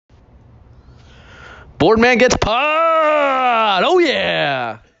Boardman gets pod. Oh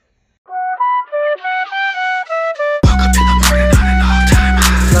yeah. Fly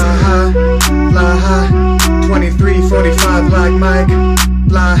high, 23:45 like Mike.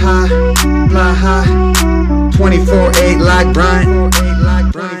 Fly high, 24:8 like Bryant.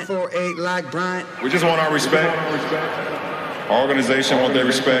 24:8 like Bryant. We just want our respect. Our organization want their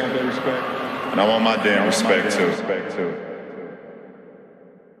respect. And I want my damn respect too.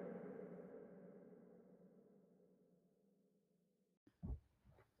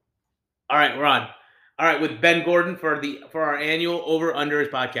 All right, we're on. All right, with Ben Gordon for our annual Over Unders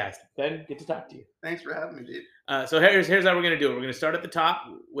podcast. Ben, good to talk to you. Thanks for having me, dude. So here's how we're going to do it. We're going to start at the top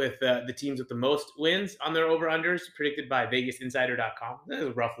with the teams with the most wins on their over unders predicted by VegasInsider.com.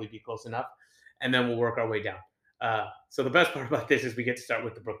 That'll roughly be close enough, and then we'll work our way down. So the best part about this is we get to start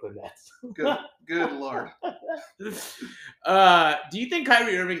with the Brooklyn Nets. Good Lord. Do you think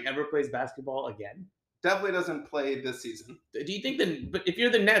Kyrie Irving ever plays basketball again? Definitely doesn't play this season. Do you think but if you're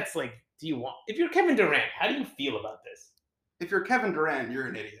the Nets, like, if you're Kevin Durant, how do you feel about this? If you're Kevin Durant, you're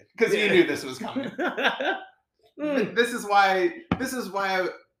an idiot because you knew this was coming. This is why,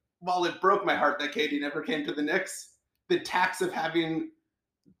 while it broke my heart that KD never came to the Knicks, the tax of having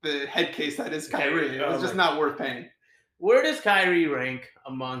the head case that is Kyrie, it was just not worth paying. Where does Kyrie rank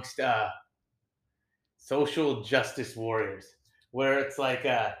amongst social justice warriors? Where it's like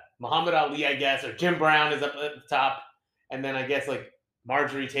Muhammad Ali, I guess, or Jim Brown is up at the top, and then I guess like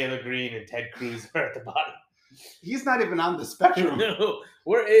Marjorie Taylor Greene and Ted Cruz are at the bottom. He's not even on the spectrum. No,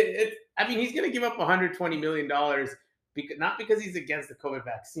 I mean, he's going to give up $120 million, not because he's against the COVID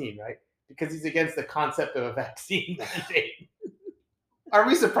vaccine, right? Because he's against the concept of a vaccine mandate. Are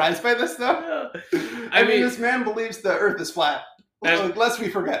we surprised by this, though? I mean, this man believes the earth is flat. Lest we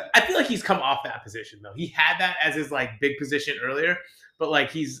forget. I feel like he's come off that position, though. He had that as his, like, big position earlier, but, like,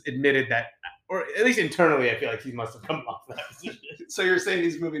 he's admitted that, or at least internally, I feel like he must have come off that position. So you're saying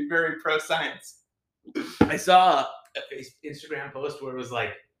he's moving very pro-science? I saw an Instagram post where it was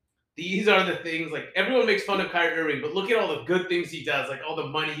like, these are the things, like, everyone makes fun of Kyrie Irving, but look at all the good things he does, like all the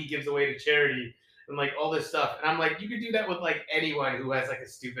money he gives away to charity and like all this stuff. And I'm like, you could do that with like anyone who has like a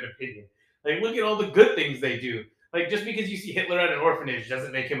stupid opinion. Like, look at all the good things they do. Like, just because you see Hitler at an orphanage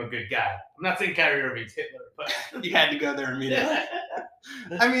doesn't make him a good guy. I'm not saying Kyrie Irving's Hitler, but you had to go there immediately.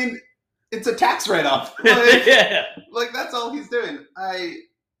 I mean, it's a tax write-off. Yeah. Like, that's all he's doing.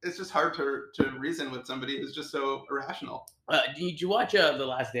 It's just hard to reason with somebody who's just so irrational. Did you watch The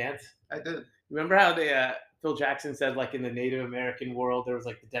Last Dance? I did. Remember how Phil Jackson said, like, in the Native American world, there was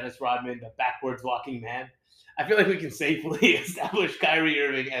like the Dennis Rodman, the backwards walking man? I feel like we can safely establish Kyrie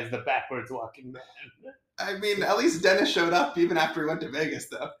Irving as the backwards walking man. I mean, at least Dennis showed up even after he went to Vegas,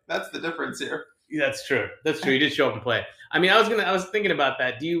 though. That's the difference here. Yeah, that's true. He did show up and play. I mean, I was thinking about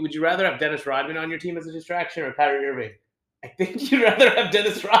that. Would you rather have Dennis Rodman on your team as a distraction or Kyrie Irving? I think you'd rather have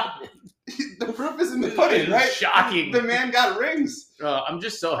Dennis Rodman. The proof is in the pudding, right? Shocking. The man got rings. I'm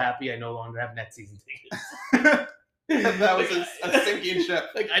just so happy I no longer have Net season tickets. That was a sinking ship.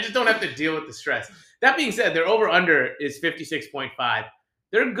 Like, I just don't have to deal with the stress. That being said, their over-under is 56.5.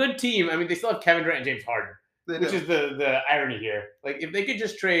 They're a good team. I mean, they still have Kevin Durant and James Harden, which is the irony here. Like, if they could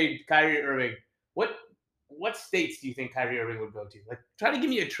just trade Kyrie Irving, what states do you think Kyrie Irving would go to? Like, try to give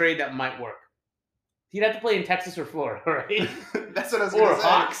me a trade that might work. He'd have to play in Texas or Florida, right? That's what I was going to say. Or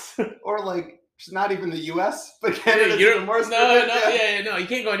Hawks. Or, like, just not even the U.S., but Canada. No. He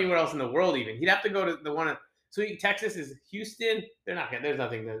can't go anywhere else in the world even. He'd have to go to the one. So Texas is Houston. They're not going to. There's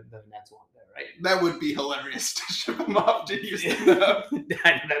nothing the Nets want there, right? That would be hilarious to ship him off to Houston, though.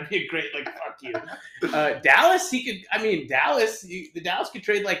 That'd be a great, like, fuck you. Dallas, the Dallas could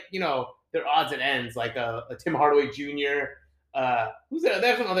trade, like, you know, their odds and ends, like a Tim Hardaway Jr., who's there? They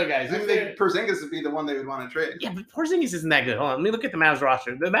have some other guys. I think Porzingis would be the one they would want to trade. Yeah, but Porzingis isn't that good. Hold on, let me look at the Mavs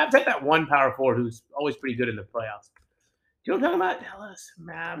roster. The Mavs have that one power forward who's always pretty good in the playoffs. Do you know what I'm talking about? Dallas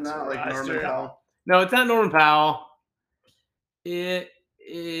Mavs. Not like Norman Powell. No, it's not Norman Powell. No,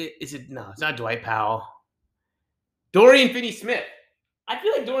 it's not Dwight Powell. Dorian Finney-Smith. I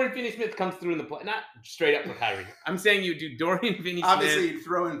feel like Dorian Finney-Smith comes through in the play, not straight up for Kyrie. I'm saying you do Dorian Finney-Smith. Obviously, you'd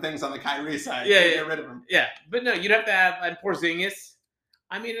throw in things on the Kyrie side. Yeah, get rid of him. Yeah, but no, you'd have to have Porzingis.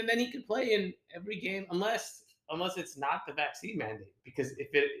 I mean, and then he could play in every game unless it's not the vaccine mandate. Because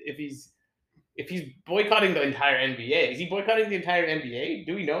if he's boycotting the entire NBA, is he boycotting the entire NBA?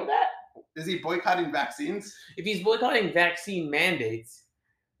 Do we know that? Is he boycotting vaccines? If he's boycotting vaccine mandates,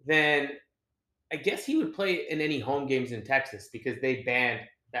 then I guess he would play in any home games in Texas because they banned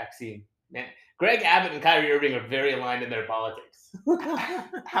vaccine. Greg Abbott and Kyrie Irving are very aligned in their politics.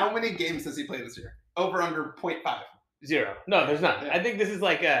 How many games does he play this year? Over under 0.5. 0. No, there's not. Yeah. I think this is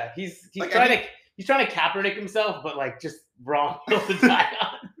like he's like, trying to he's trying to Kaepernick himself, but like just wrong hill to die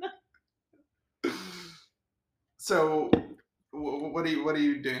on. So, what are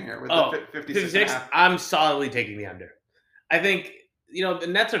you doing here with Oh, the 56 and a 56. half? I'm solidly taking the under. I think the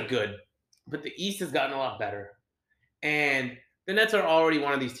Nets are good, but the East has gotten a lot better, and the Nets are already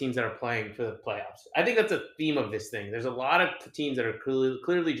one of these teams that are playing for the playoffs. I think that's a theme of this thing. There's a lot of teams that are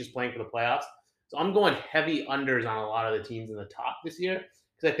clearly just playing for the playoffs. So I'm going heavy unders on a lot of the teams in the top this year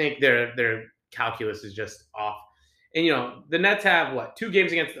because I think their calculus is just off. And the Nets have 4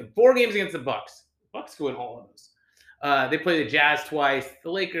 games against the Bucks. Bucks go in all of those. They play the Jazz twice. The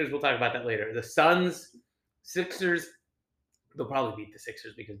Lakers, we'll talk about that later. The Suns, Sixers, they'll probably beat the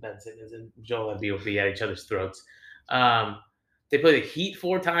Sixers because Ben Simmons and Joel Embiid will be at each other's throats. They play the Heat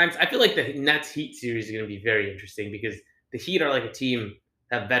 4 times. I feel like the Nets-Heat series is going to be very interesting because the Heat are like a team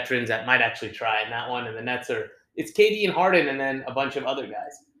that have veterans that might actually try in that one, and the Nets it's KD and Harden and then a bunch of other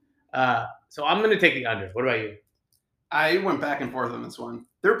guys. So I'm going to take the under. What about you? I went back and forth on this one.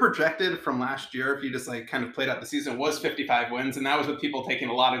 They're projected from last year, if you just kind of played out the season, was 55 wins, and that was with people taking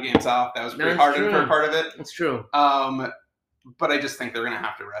a lot of games off. That was pretty Harden for part of it. That's true. But I just think they're going to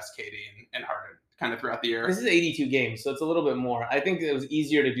have to rest KD and Harden kind of throughout the year. This is 82 games, so it's a little bit more. I think it was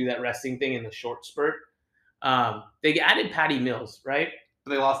easier to do that resting thing in the short spurt. They added Patty Mills, right?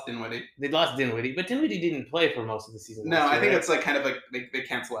 But they lost Dinwiddie. They lost Dinwiddie, but Dinwiddie didn't play for most of the season. No, I think it's kind of they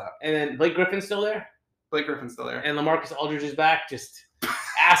cancel out. And then Blake Griffin's still there? Blake Griffin's still there. And LaMarcus Aldridge is back, just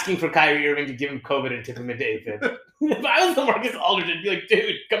asking for Kyrie Irving to give him COVID and tip him into AFib. If I was LaMarcus Aldridge, I'd be like,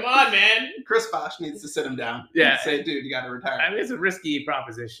 dude, come on, man. Chris Bosh needs to sit him down. Yeah. And say, dude, you got to retire. I mean, it's a risky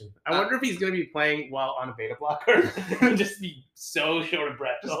proposition. I wonder if he's going to be playing while on a beta blocker and just be so short of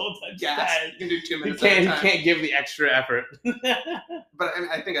breath the whole time. Gas. You can do 2 He minutes at a time. can't give the extra effort. But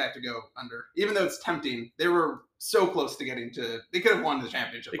I think I have to go under. Even though it's tempting, they were so close to getting to. They could have won the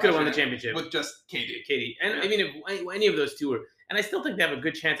championship. They could have won the championship with just KD. And Yeah. I mean, if any of those two were, and I still think they have a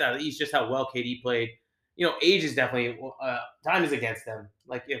good chance out of the East, just how well KD played. Age is definitely time is against them.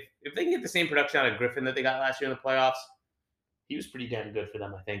 Like if they can get the same production out of Griffin that they got last year in the playoffs, he was pretty damn good for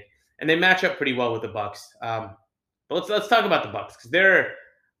them, I think. And they match up pretty well with the Bucks. But let's talk about the Bucks because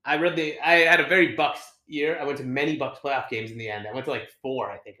I had a very Bucks year. I went to many Bucks playoff games in the end. I went to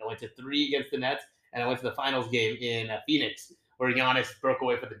 4, I think. I went to 3 against the Nets, and I went to the finals game in Phoenix where Giannis broke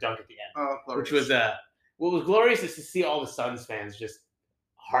away for the dunk at the end, Oh, glorious. which was what was glorious is to see all the Suns fans just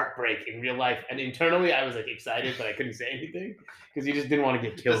heartbreak in real life. And internally, I was excited, but I couldn't say anything because you just didn't want to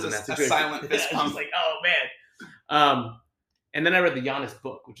get killed in that A situation. silent fist I was pump. just oh man. And then I read the Giannis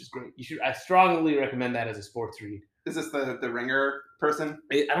book, which is great. I strongly recommend that as a sports read. Is this the Ringer person?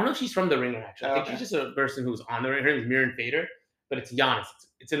 I don't know if she's from the Ringer actually. I think Okay. she's just a person who's on the Ringer. Her name is Miriam Fader, but it's Giannis.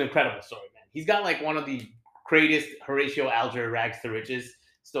 It's an incredible story, man. He's got one of the greatest Horatio Alger rags to riches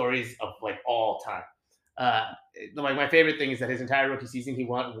stories of all time. My favorite thing is that his entire rookie season he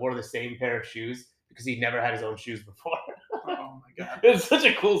wore the same pair of shoes because he'd never had his own shoes before. Oh my god. It's such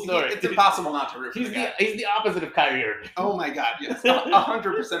a cool story. It's impossible not to root for He's the guy. he's the opposite of Kyrie Irving. Oh my god, yes.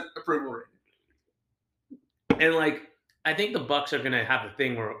 100% approval rating. And I think the Bucks are gonna have the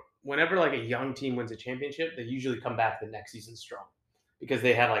thing where whenever a young team wins a championship, they usually come back the next season strong because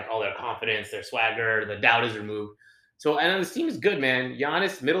they have all their confidence, their swagger, the doubt is removed. So and this team is good, man.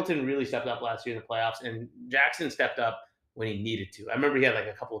 Giannis, Middleton really stepped up last year in the playoffs, and Jackson stepped up when he needed to. I remember he had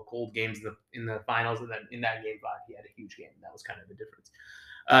a couple of cold games in the finals, and then in that game 5, he had a huge game. That was kind of the difference.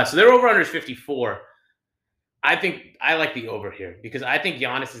 So their over/under is 54. I think I like the over here because I think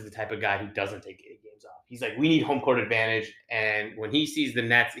Giannis is the type of guy who doesn't take 8 games off. He's we need home court advantage, and when he sees the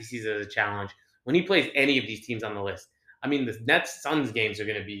Nets, he sees it as a challenge. When he plays any of these teams on the list, I mean, the Nets-Suns games are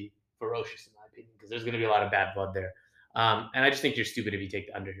going to be ferocious in my opinion because there's going to be a lot of bad blood there. And I just think you're stupid if you take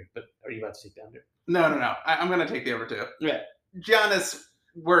the under here. But are you about to take the under? No. I'm going to take the over too. Yeah. Giannis,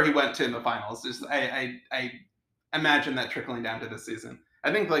 where he went to in the finals, I imagine that trickling down to this season.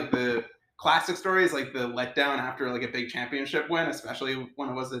 I think the classic stories, the letdown after a big championship win, especially when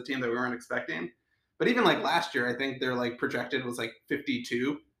it was a team that we weren't expecting. But even last year, I think their projected was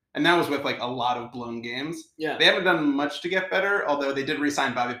 52. And that was with a lot of blown games. Yeah. They haven't done much to get better, although they did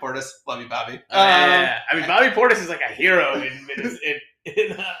re-sign Bobby Portis. Love you, Bobby. I mean, Bobby Portis is a hero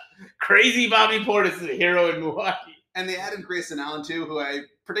in crazy Bobby Portis is a hero in Milwaukee. And they added Grayson Allen too, who I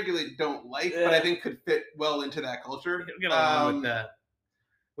particularly don't like, but I think could fit well into that culture. He'll get along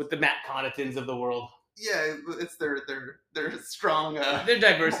with the Matt Connaughtons of the world. Yeah, it's their strong. They're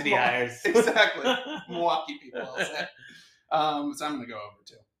diversity hires. Exactly, Milwaukee people. I'll say. So I'm gonna go over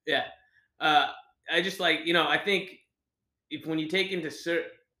too. Yeah. I just I think when you take into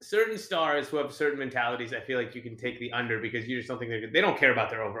certain stars who have certain mentalities, I feel like you can take the under because you're something they don't care about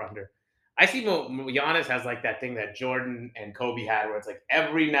their over under. I see Giannis has like that thing that Jordan and Kobe had, where it's like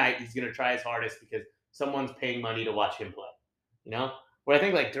every night he's gonna try his hardest because someone's paying money to watch him play. You know, where I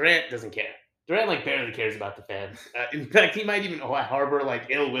think like Durant doesn't care. Durant like barely cares about the fans. In fact, he might even harbor like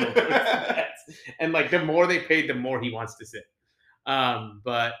ill will towards the fans. And like the more they paid, the more he wants to sit.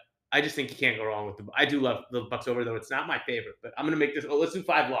 But I just think you can't go wrong with the. I do love the Bucks over, though it's not my favorite. But I'm gonna make this. Oh, let's do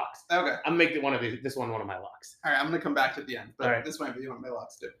 5 locks. Okay. I'm gonna make this one of my locks. All right, I'm gonna come back to the end, but All right. this might be one of my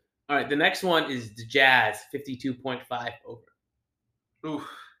locks too. All right, the next one is the Jazz 52.5 over. Ooh,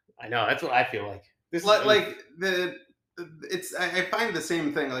 I know that's what I feel like. This like I find the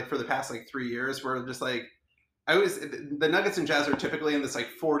same thing like for the past like 3 years where just like the Nuggets and Jazz are typically in this like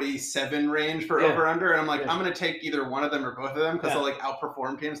 47 range for over under, and I'm like I'm gonna take either one of them or both of them because they'll like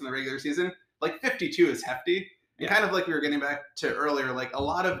outperform teams in the regular season. Like 52 is hefty. And kind of like we were getting back to earlier, like a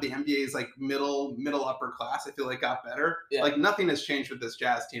lot of the NBA's like middle upper class, I feel like got better. Yeah. Like nothing has changed with this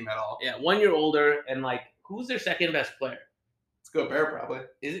Jazz team at all. Yeah, 1 year older, and like who's their second best player? It's Gobert probably.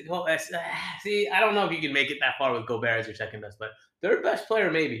 Is it? Well, see, I don't know if you can make it that far with Gobert as your second best player. Third best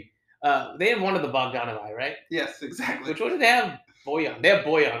player, maybe. They have one of the Bogdanovi, right? Yes, exactly. Which one do they have? Boyan. They have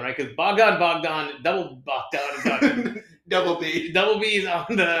Boyan, right? Because Bogdan, double Bogdan is on Double B. Double B is on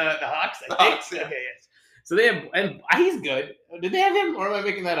the Hawks. I think. Hawks, yeah. Okay, yes. So they have, and he's good. Did they have him, or am I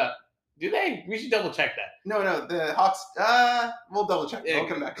making that up? Do they? We should double check that. No, the Hawks. We'll double check. Yeah, We'll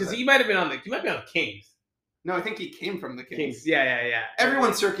come back because he might be on the Kings. No, I think he came from the Kings. Yeah.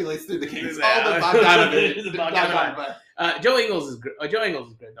 Everyone circulates through the Kings. Yeah. All the Bogdanovic. Joe Ingles is good. Joe Ingles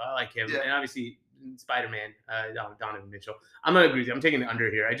is good, though. I like him, Yeah. and obviously Spider-Man, Donovan Mitchell. I'm gonna agree with you. I'm taking the under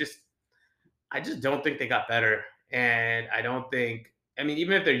here. I just don't think they got better, and I don't think. I mean,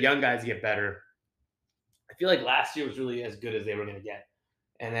 even if their young guys get better, I feel like last year was really as good as they were gonna get,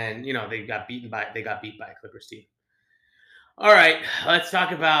 and then they got beat by a Clippers team. All right, let's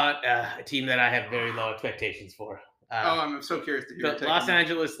talk about a team that I have very low expectations for. I'm so curious to hear. The Los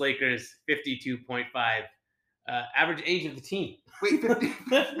Angeles Lakers, 52.5 average age of the team. Wait, 50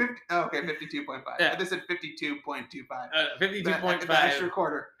 okay, 52.5. Yeah. This said 52.25. 52.5 the extra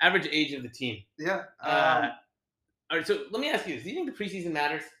quarter. average age of the team. Yeah. All right, so let me ask you this: do you think the preseason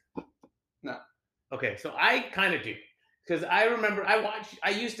matters? No. Okay, so I kind of do, because I remember I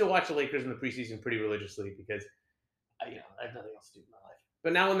used to watch the Lakers in the preseason pretty religiously because I have nothing else to do in my life.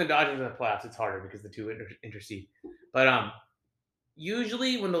 But now when the Dodgers are in the playoffs, it's harder because the two intercede. But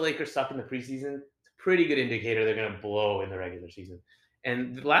usually when the Lakers suck in the preseason, it's a pretty good indicator they're going to blow in the regular season.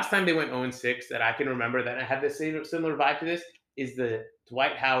 And the last time they went 0-6 that I can remember that I had this similar vibe to this is the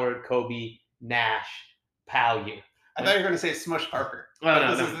Dwight Howard, Kobe, Nash, Powell year. I thought you were going to say Smush Parker. Oh,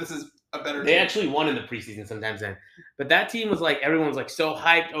 no. This is a better They team. actually won in the preseason sometimes then. But that team was like, everyone's like so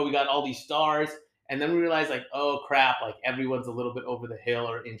hyped. Oh, we got all these stars. And then we realized like, oh crap, like everyone's a little bit over the hill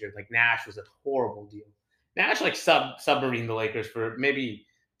or injured. Like Nash was a horrible deal. Nash like submarined the Lakers for maybe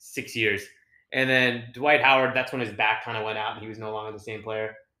 6 years. And then Dwight Howard, that's when his back kind of went out and he was no longer the same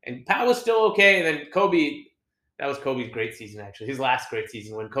player. And Powell was still okay. And then Kobe, that was Kobe's great season actually. His last great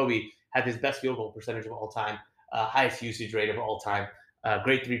season when Kobe had his best field goal percentage of all time, highest usage rate of all time,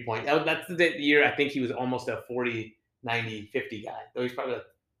 great 3-point. That's the year I think he was almost a 40, 90, 50 guy. Though he's probably like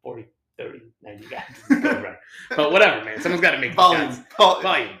 40, 30, 90 guys. Right. But whatever, man. Someone's got to make volume.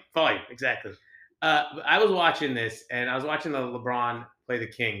 Volume, exactly. I was watching this, and I was watching the LeBron play the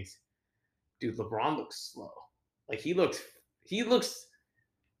Kings. Dude, LeBron looks slow. Like he looks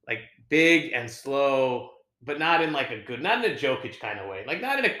like big and slow, but not in like not in a Jokic kind of way. Like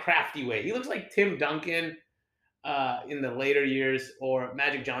not in a crafty way. He looks like Tim Duncan in the later years or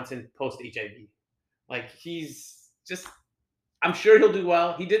Magic Johnson post HIV. Like he's just. I'm sure he'll do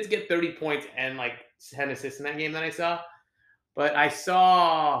well. He did get 30 points and like 10 assists in that game that I saw. But I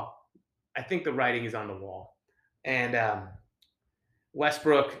think the writing is on the wall. And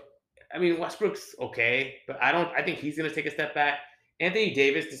Westbrook's okay, but I think he's going to take a step back. Anthony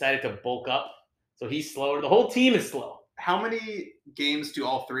Davis decided to bulk up, so he's slower. The whole team is slow. How many games do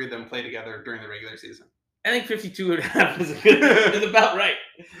all three of them play together during the regular season? I think 52.5 is about right.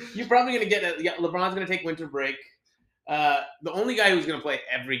 You're probably going to get LeBron's going to take winter break. The only guy who's going to play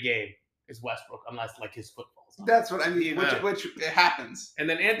every game is Westbrook, unless like his foot falls off. That's what I mean. Which it happens. And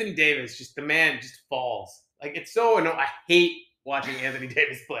then Anthony Davis, the man falls. Like it's so annoying. I hate watching Anthony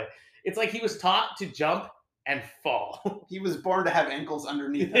Davis play. It's like he was taught to jump and fall. He was born to have ankles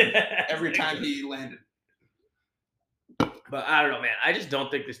underneath him every time he landed. But I don't know, man. I just don't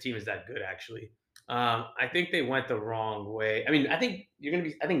think this team is that good, actually. I think they went the wrong way. I mean, I think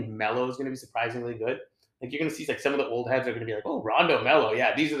Melo's going to be surprisingly good. Like you're gonna see like some of the old heads are gonna be like, oh, Rondo, Melo,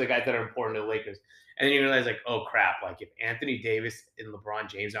 yeah, these are the guys that are important to the Lakers. And then you realize like, oh crap, like if Anthony Davis and LeBron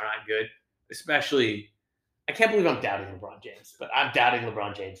James are not good, especially, I can't believe I'm doubting LeBron James, but I'm doubting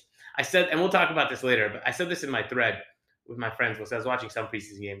LeBron James. I said, and we'll talk about this later, but I said this in my thread with my friends was I was watching some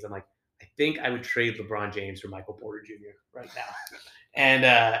preseason games. I'm like, I think I would trade LeBron James for Michael Porter Jr. right now. And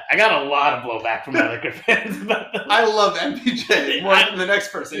I got a lot of blowback from my Lakers fans about that. I love MPJ more than the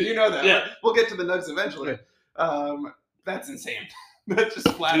next person. You know that. Yeah. Right? We'll get to the Nugs eventually. That's insane. That's just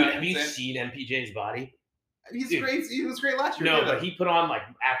flat Dude, out have you insane. seen MPJ's body? He's Dude. great. He was great last year. No, too, but though. he put on like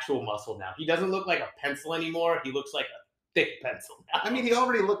actual muscle now. He doesn't look like a pencil anymore. He looks like a thick pencil now. I mean, he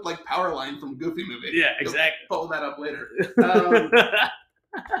already looked like Powerline from Goofy movie. Yeah, You'll exactly. Follow that up later.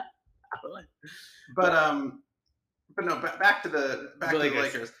 But no, back to the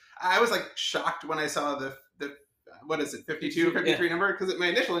Lakers. I was like shocked when I saw the what is it, 52, 53 number, because my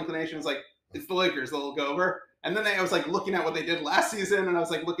initial inclination was like, it's the Lakers, they'll go over. And then I was like looking at what they did last season, and I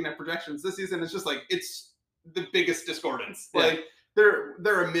was like looking at projections this season. It's just like it's the biggest discordance. Yeah. Like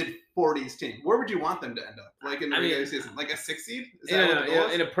they're a mid-40s team. Where would you want them to end up? Like in the regular season, like a 6 seed? Is that what the goal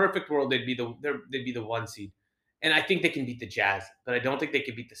is? In a perfect world, they'd be the 1 seed, and I think they can beat the Jazz, but I don't think they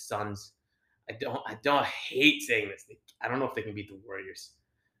can beat the Suns. I don't hate saying this. I don't know if they can beat the Warriors,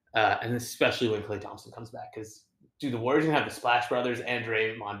 and especially when Klay Thompson comes back, because the Warriors gonna have the Splash Brothers and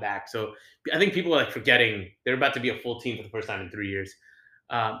Draymond back. So I think people are like forgetting they're about to be a full team for the first time in 3 years.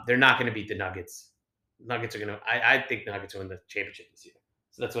 They're not going to beat the Nuggets. Nuggets are going to. I think the Nuggets will win the championship this year.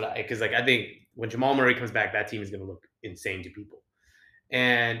 So that's what I think when Jamal Murray comes back, that team is going to look insane to people.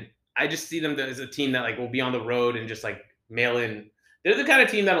 And I just see them as a team that like will be on the road and just like mail in. They're the kind of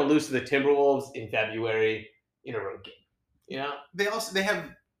team that'll lose to the Timberwolves in February in a road game. You know, they have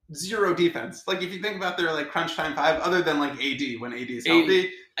zero defense. Like if you think about their like crunch time 5, other than like AD when AD is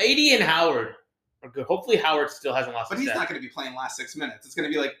healthy. AD and Howard are good. Hopefully Howard still hasn't lost. But he's not going to be playing last 6 minutes. It's going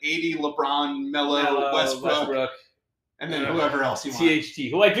to be like AD, LeBron, Melo, Westbrook, and then whoever else you want. THT,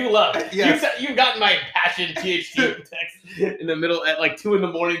 who I do love. Yes. You've gotten my impassioned THT text in the middle at like 2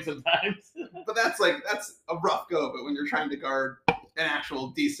 a.m. sometimes. But that's a rough go. But when you're trying to guard an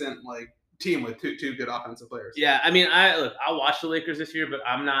actual decent like team with two good offensive players. Yeah, I mean, I'll watch the Lakers this year, but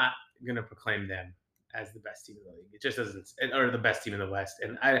I'm not gonna proclaim them as the best team in the league. It just doesn't, or the best team in the West.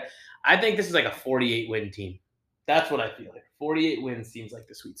 And I think this is like a 48 win team. That's what I feel like. 48 wins seems like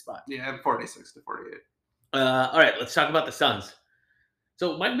the sweet spot. Yeah, 46 to 48. All right, let's talk about the Suns.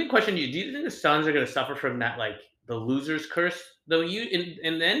 So my big question to you: do you think the Suns are going to suffer from that, like the loser's curse? Though in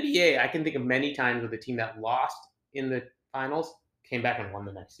the NBA, I can think of many times where the team that lost in the finals came back and won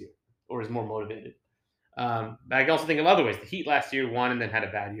the next year, or was more motivated. But I can also think of other ways. The Heat last year won and then had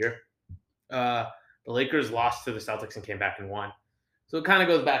a bad year. The Lakers lost to the Celtics and came back and won. So it kind of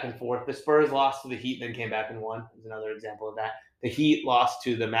goes back and forth. The Spurs lost to the Heat and then came back and won. Is another example of that. The Heat lost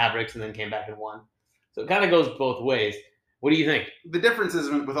to the Mavericks and then came back and won. So it kind of goes both ways. What do you think? The difference is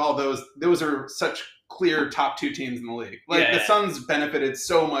with all those are such clear top 2 teams in the league. Like the Suns benefited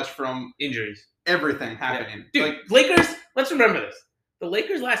so much from injuries, everything happening. Yeah. Dude, Lakers, let's remember this. The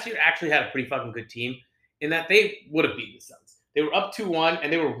Lakers last year actually had a pretty fucking good team in that they would have beaten the Suns. They were up 2-1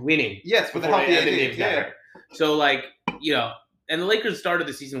 and they were winning. Yes, with a healthy AD. Yeah. So like, and the Lakers started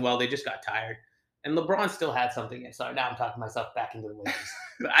the season well. They just got tired. And LeBron still had something. Sorry, now I'm talking myself back into the Lakers.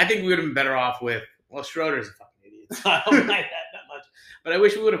 But I think we would have been better off with, Schroeder's a fucking idiot. So I don't like that much. But I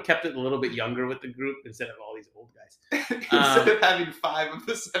wish we would have kept it a little bit younger with the group instead of all these old guys. Instead of having 5 of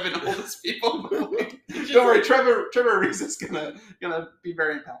the 7 oldest people. Don't worry, Trevor Ariza is gonna be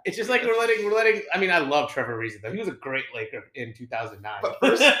very impactful. It's just like we're letting. I mean, I love Trevor Ariza though. He was a great Laker in 2009. But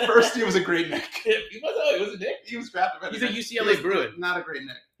first he was a great Nick. He was a Nick. He was drafted. He's a UCLA Bruin. Not a great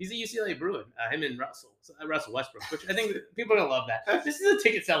Nick. He's a UCLA Bruin. Him and Russell Westbrook, which I think people are gonna love that. This is a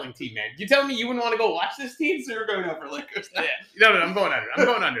ticket selling team, man. You telling me you wouldn't want to go watch this team? So you're going over Lakers. Yeah. No, I'm going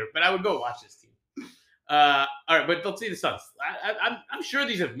under. But I would go watch this team. All right, but let's see the Suns. I'm sure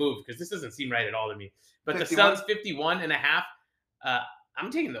these have moved because this doesn't seem right at all to me. But 51? The Suns 51.5. I'm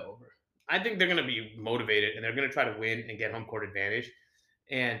taking the over. I think they're going to be motivated and they're going to try to win and get home court advantage.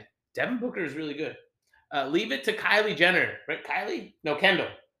 And Devin Booker is really good. Leave it to Kylie Jenner, right? Kendall.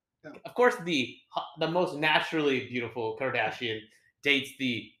 Yeah. Of course, the most naturally beautiful Kardashian dates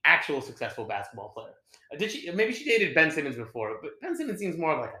the actual successful basketball player. Maybe she dated Ben Simmons before, but Ben Simmons seems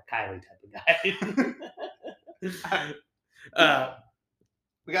more of like a Kylie type of guy.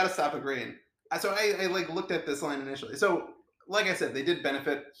 We got to stop agreeing. So I looked at this line initially. So like I said, they did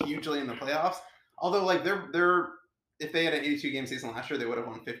benefit hugely in the playoffs. Although like they're if they had an 82 game season last year, they would have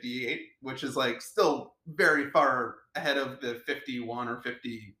won 58, which is like still very far ahead of the 51 or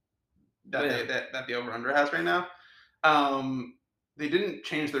 50 that that the over-under has right now. They didn't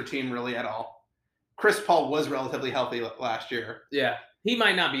change their team really at all. Chris Paul was relatively healthy last year. Yeah. He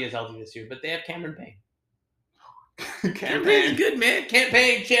might not be as healthy this year, but they have Cameron Payne. Campaign. Good, man.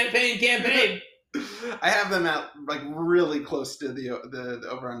 Campaign. I have them at like really close to the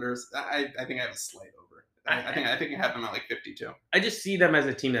over-unders. I think I have a slight over. I think I have them at like 52. I just see them as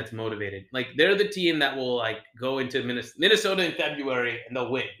a team that's motivated. Like they're the team that will like go into Minnesota in February and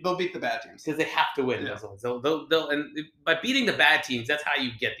they'll win They'll beat the bad teams because they have to win. Yeah. They'll and by beating the bad teams, that's how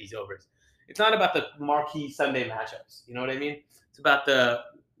you get these overs. It's not about the marquee Sunday matchups. You know what I mean? It's about the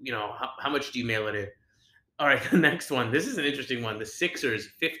how much do you mail it in. All right, the next one. This is an interesting one. The Sixers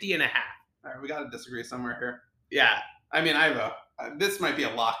 50.5. All right, we got to disagree somewhere here. Yeah. I mean, I have this might be a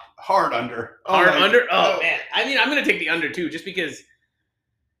lock. Hard under. Under? Oh, man. I mean, I'm going to take the under, too, just because,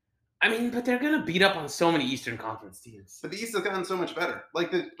 but they're going to beat up on so many Eastern Conference teams. But the East has gotten so much better.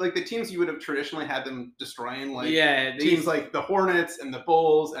 Like the teams you would have traditionally had them destroying, like yeah, teams like the Hornets and the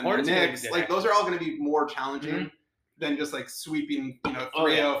Bulls and Hornets the Knicks, like those are all going to be more challenging than just like sweeping,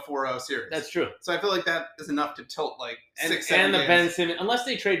 3-0, 4-0 series. That's true. So I feel like that is enough to tilt like 6-7 and the games. Ben Simmons, unless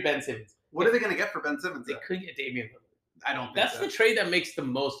they trade Ben Simmons. What are they going to get for Ben Simmons? They could get Damian Lillard. I don't think That's so. the trade that makes the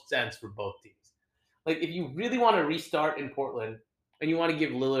most sense for both teams. Like, if you really want to restart in Portland and you want to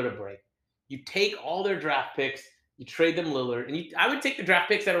give Lillard a break, you take all their draft picks, you trade them Lillard, and I would take the draft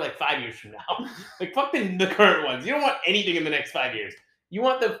picks that are like 5 years from now. Like, fuck the current ones. You don't want anything in the next 5 years. You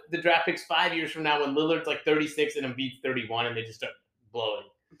want the draft picks 5 years from now when Lillard's like 36 and Embiid's 31 and they just start blowing.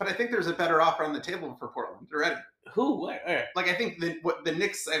 But I think there's a better offer on the table for Portland already. Who? Where? Like, I think the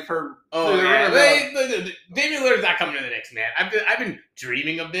Knicks, I've heard. Oh, yeah. Damian Lillard's not coming to the Knicks, man. I've been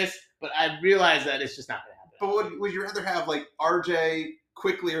dreaming of this, but I realized that it's just not going to happen. But would you rather have, like, RJ,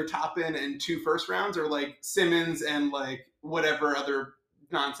 Quickly, or Toppin and 2 first rounds, or, like, Simmons and, like, whatever other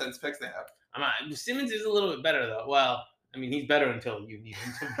nonsense picks they have? Simmons is a little bit better, though. Well, he's better until you need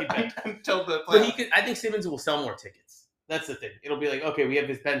him to be better. Until the playoffs. But I think Simmons will sell more tickets. That's the thing. It'll be like, okay, we have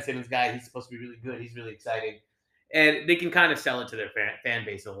this Ben Simmons guy. He's supposed to be really good. He's really exciting. And they can kind of sell it to their fan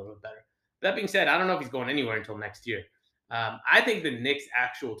base a little bit better. That being said, I don't know if he's going anywhere until next year. I think the Knicks'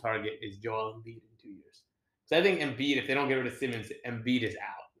 actual target is Joel Embiid in 2 years. So I think Embiid, if they don't get rid of Simmons, Embiid is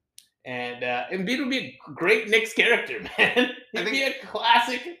out. And Embiid would be a great Knicks character, man. He'd be a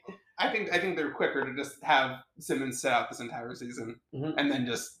classic. I think they're quicker to just have Simmons sit out this entire season and then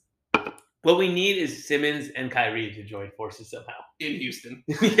just. What we need is Simmons and Kyrie to join forces somehow in Houston.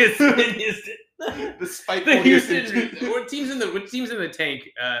 Yes, in Houston. The spiteful Houston. What teams in the tank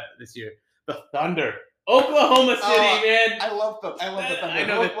this year? The Thunder, Oklahoma City, man. I love the Thunder. I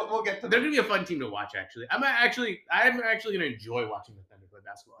know we'll get to them. They're gonna be a fun team to watch. Actually, I'm actually gonna enjoy watching the Thunder play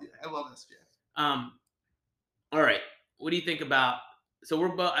basketball. Yeah, I love this. All right. What do you think about? So we're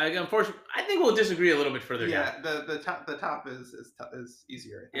both. Unfortunately, I think we'll disagree a little bit further down. Yeah, the top is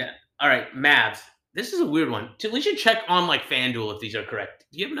easier. Yeah. All right, Mavs. This is a weird one. We should check on like FanDuel if these are correct.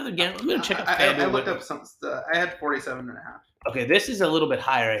 Do you have another game? I'm gonna check out FanDuel. I looked up some. I had 47.5. Okay, this is a little bit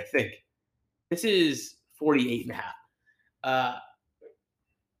higher. I think this is 48.5.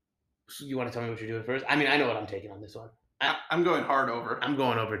 So you want to tell me what you're doing first? I know what I'm taking on this one. I'm going hard over. I'm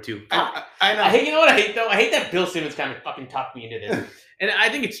going over too. I know. You know what I hate though? I hate that Bill Simmons kind of fucking talked me into this. And I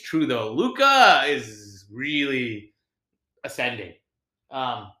think it's true though. Luka is really ascending.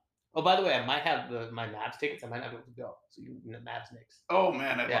 Oh, by the way, I might have my Mavs tickets. I might not be able to go. So you Mavs Knicks. Oh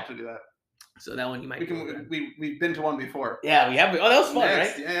man, I'd love to do that. So that one you might. We've been to one before. Yeah, we have. Oh, that was fun,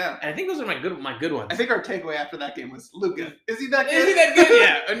 right? Yeah. And I think those are my good ones. I think our takeaway after that game was Luka. Is he that good? Is he that good?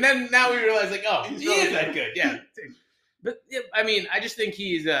 Yeah. And then now we realize like, oh, he really is that good. Yeah. But I just think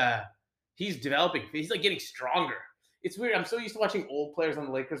he's developing. He's like getting stronger. It's weird. I'm so used to watching old players on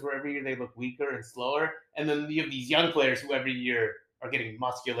the Lakers where every year they look weaker and slower, and then you have these young players who every year are getting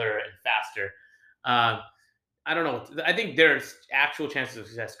muscular and faster. I don't know. I think there's actual chances of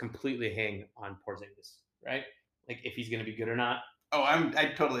success completely hang on Porzingis, right? Like if he's going to be good or not. Oh,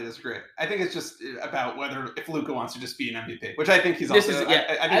 I totally disagree. I think it's just about if Luka wants to just be an MVP, which I think he's also.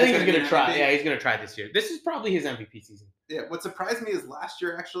 I think he's going to try. Yeah, he's going to try this year. This is probably his MVP season. Yeah. What surprised me is last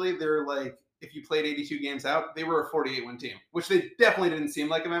year, actually, they're like, if you played 82 games out, they were a 48-win team, which they definitely didn't seem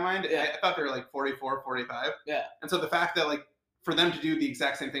like in my mind. Yeah. I thought they were like 44, 45. Yeah. And so the fact that like for them to do the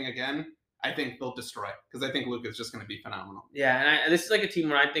exact same thing again, I think they'll destroy because I think Luka's just going to be phenomenal. Yeah, and this is like a team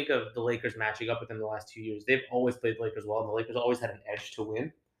where I think of the Lakers matching up with them the last 2 years. They've always played the Lakers well, and the Lakers always had an edge to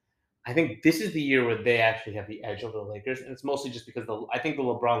win. I think this is the year where they actually have the edge over the Lakers, and it's mostly just because I think the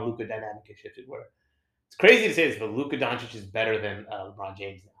LeBron-Luka dynamic has shifted. Where it's crazy to say this, but Luka Doncic is better than LeBron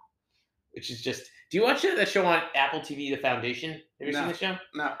James now. which is just. Do you watch that show on Apple TV, The Foundation? Have you seen No. the show?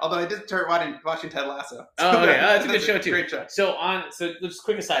 No, although I did start watching Ted Lasso. Oh, okay. It's a good show too. Great show. So just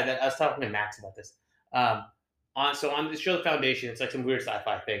quick aside that I was talking to Max about this. On the show The Foundation, it's like some weird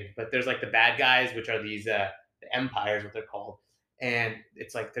sci-fi thing, but there's like the bad guys, which are these the empires, what they're called, and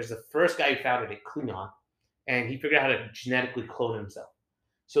it's like there's the first guy who founded it, Klingon, and he figured out how to genetically clone himself.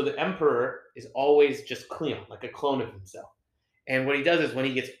 So the emperor is always just Klingon, like a clone of himself. And what he does is when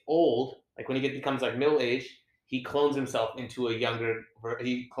he gets old, like when he becomes like middle aged, he clones himself into a younger.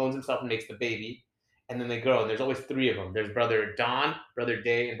 He clones himself and makes the baby, and then they grow. And there's always three of them. There's Brother Dawn, Brother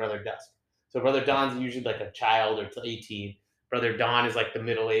Day, and Brother Dusk. So Brother Dawn's usually like a child or to 18. Brother Dawn is like the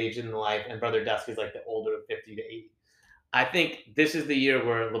middle age in life, and Brother Dusk is like the older 50 to 80. I think this is the year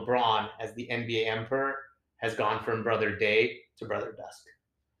where LeBron, as the NBA emperor, has gone from Brother Day to Brother Dusk.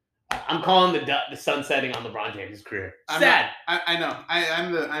 I'm calling the sunsetting on LeBron James' career. Sad. I know.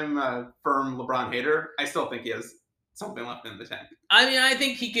 I'm a firm LeBron hater. I still think he has something left in the tank. I mean, I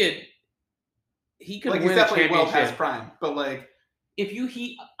think he could Like win he's definitely a well championship. past prime, but like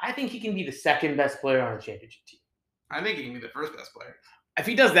I think he can be the second best player on a championship team. I think he can be the first best player. If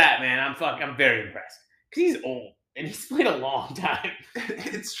he does that, man, I'm very impressed because he's old and he's played a long time.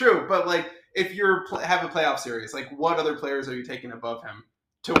 It's true, but like if you're have a playoff series, like what other players are you taking above him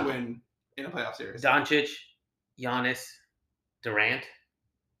to win in a playoff series? Doncic, Giannis, Durant,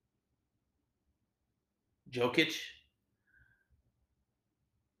 Jokic.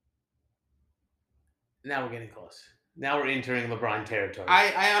 Now we're getting close. Now we're entering LeBron territory.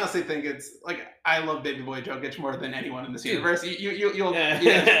 I honestly think it's like I love Baby Boy Jokic more than anyone in this Dude. universe. You'll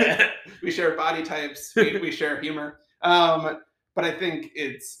we share body types, we share humor. But I think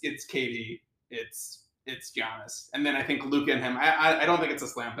it's KD, it's Giannis, and then I think Luka and him. I don't think it's a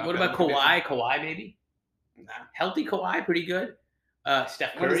slam dunk. What about Kawhi? Kawhi, maybe? Nah. Healthy Kawhi, pretty good.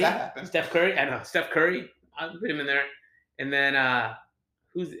 Steph Curry. When does that happen? Steph Curry. I know. Steph Curry. I'll put him in there. And then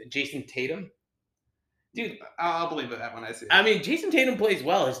who's Jason Tatum? Dude, I'll believe that when I see it. I mean, Jason Tatum plays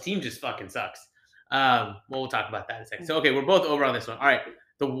well. His team just fucking sucks. Well, we'll talk about that in a second. So, okay, we're both over on this one. All right,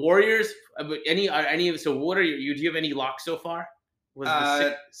 the Warriors. So, what are you? Do you have any locks so far? Was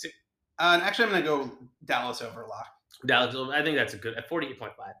Actually, I'm gonna go Dallas over lock. Dallas? I think that's a good at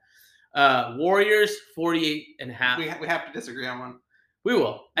 48.5. Warriors 48.5. We have to disagree on one. We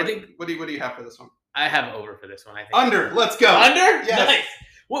will. I think. What do you have for this one? I have over for this one. I think Under. Let's go. Under. Yes. Nice.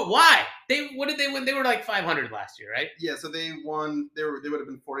 Why? What did they win? They were like 500 last year, right? Yeah. So they won. They would have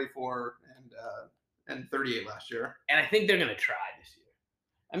been 44 and 38 last year. And I think they're gonna try this year.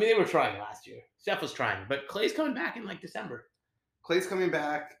 I mean, they were trying last year. Steph was trying, but Clay's coming back in like December. Clay's coming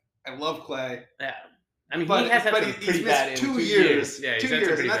back. I love Clay. Yeah. I mean, But he has had some he's pretty missed bad 2 years. Yeah, he's 2 had some years,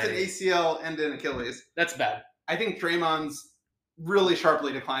 pretty and that's bad an ACL and an Achilles. That's bad. I think Draymond's really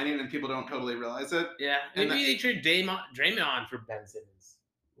sharply declining, and people don't totally realize it. Yeah. And Maybe they trade Draymond for Ben Simmons.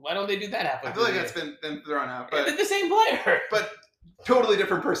 Why don't they do that halfway I feel like through that's the year? been thrown out, Yeah, but they're the same player. but totally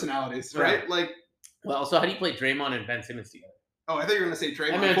different personalities, right? Right. Like, Well, so how do you play Draymond and Ben Simmons together? oh, I thought you were going to say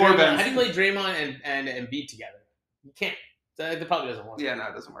Draymond I mean, for Ben. how do you play Draymond and Embiid together? You can't. So it probably doesn't work. Yeah, no,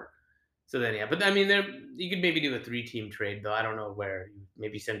 it doesn't work. So then, yeah. But I mean, you could maybe do a 3-team trade, though. I don't know where.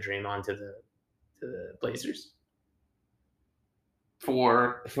 Maybe send Draymond to the Blazers.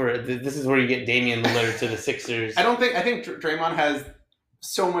 This is where you get Damian Lillard to the Sixers. I think Draymond has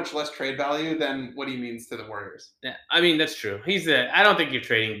so much less trade value than what he means to the Warriors. Yeah, I mean that's true. I don't think you're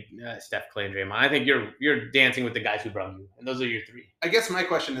trading Steph, Clay, and Draymond. I think you're dancing with the guys who brought you, and those are your three. I guess my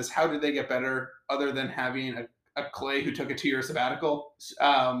question is, how did they get better other than having a Clay who took a 2-year sabbatical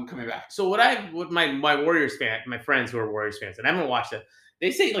coming back? So what my Warriors my friends who are Warriors fans, and I haven't watched it, they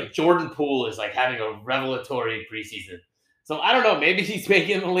say like Jordan Poole is like having a revelatory preseason. So I don't know. Maybe he's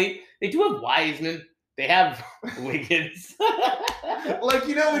making the league. They do have Wiseman. They have Wiggins. Like,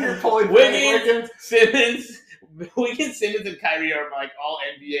 you know when you're pulling Wiggins, Simmons, and Kyrie are like all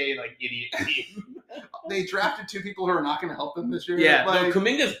NBA like idiot team. They drafted 2 people who are not going to help them this year. Yeah, like, no,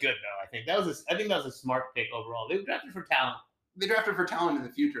 Kuminga's good though. I think that was a smart pick overall. They drafted for talent. they drafted for talent in the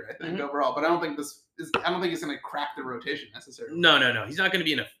future, I think, overall. But I don't think he's going to crack the rotation necessarily. No. He's not going to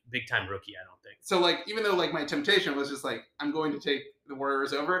be a big time rookie. I don't think. So, like, even though like my temptation was just like I'm going to take the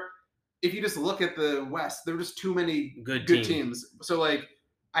Warriors over, if you just look at the West, there are just too many Good teams. So, like,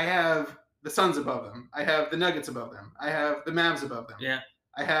 I have the Suns above them. I have the Nuggets above them. I have the Mavs above them. Yeah.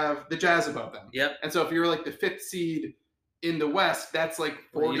 I have the Jazz above them. Yep. And so if you're like the 5th seed in the West, that's like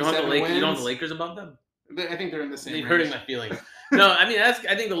 47 You don't have wins. You don't have the Lakers above them. I think they're in the same You're range. hurting my feelings. No, I mean I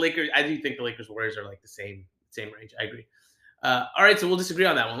think the Lakers. I do think the Lakers Warriors are like the same range. I agree. All right, so we'll disagree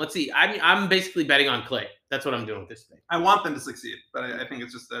on that one. Let's see. I'm basically betting on Clay. That's what I'm doing with this thing. I want them to succeed, but I think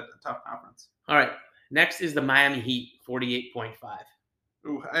it's just a tough conference. All right. Next is the Miami Heat, 48.5.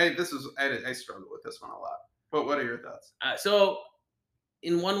 Ooh, I struggle with this one a lot. But what are your thoughts? So,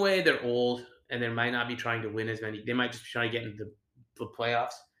 in one way, they're old and they might not be trying to win as many. They might just be trying to get into the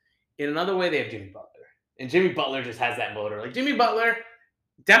playoffs. In another way, they have Jimmy Butler. And Jimmy Butler just has that motor. Like, Jimmy Butler,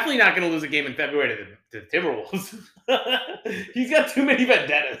 definitely not going to lose a game in February to the Timberwolves. He's got too many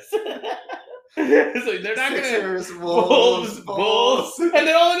vendettas. So they're not going to... Sixers, Bulls. And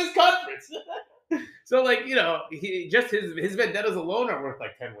they're all in his conference. So, like, you know, his vendettas alone are worth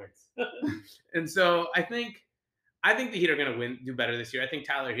like 10 wins. And so I think the Heat are going to do better this year. I think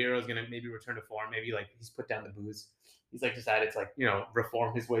Tyler Hero is going to maybe return to form. Maybe like he's put down the booze. He's like decided to like, you know,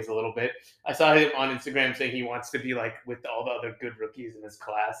 reform his ways a little bit. I saw him on Instagram saying he wants to be like with all the other good rookies in his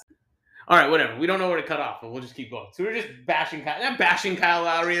class. All right, whatever. We don't know where to cut off, but we'll just keep going. So we're just not bashing Kyle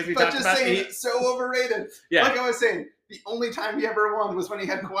Lowry as we talked about. But just saying it's so overrated. Yeah. Like I was saying, the only time he ever won was when he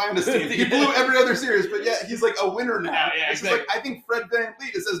had Kawhi on his team. He blew every other series, but yet he's like a winner now. Yeah, exactly. Like, I think Fred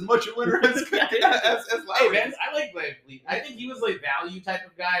VanVleet is as much a winner as Lowry. Hey, man, I like VanVleet. I think he was like value type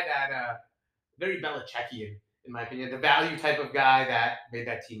of guy that very Belichickian, in my opinion. The value type of guy that made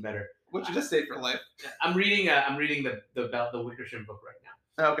that team better. What you just say for life? I'm reading the Wickersham book right now.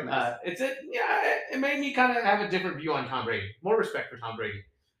 Oh, okay, nice. It made me kind of have a different view on Tom Brady, more respect for Tom Brady,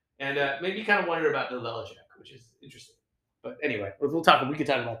 and made me kind of wonder about Bill Belichick, which is interesting. But anyway, we can talk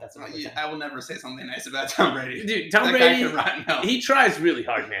about that some other time. I will never say something nice about Tom Brady. Dude, Tom Brady, he tries really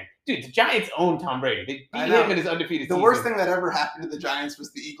hard, man. Dude, the Giants own Tom Brady. They beat him in his undefeated season. The worst thing that ever happened to the Giants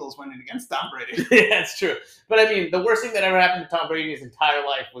was the Eagles winning against Tom Brady. Yeah, that's true. But I mean, the worst thing that ever happened to Tom Brady in his entire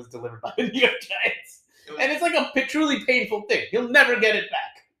life was delivered by the New York Giants. And it's like a truly painful thing. He'll never get it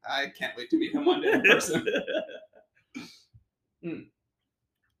back. I can't wait to meet him one day in person.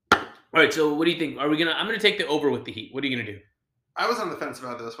 All right, so what do you think? I'm gonna take the over with the Heat. What are you gonna do? I was on the fence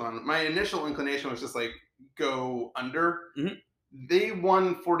about this one. My initial inclination was just like go under. Mm-hmm. They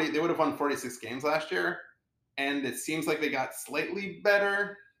would have won 46 games last year, and it seems like they got slightly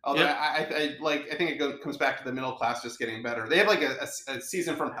better. Although I think it comes back to the middle class just getting better. They have like a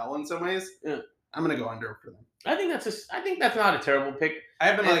season from hell in some ways. Yeah. I'm gonna go under for them. I think that's not a terrible pick. I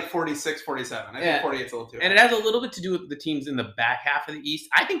have been like 46, 47. I think 48's a little too high. And it has a little bit to do with the teams in the back half of the East.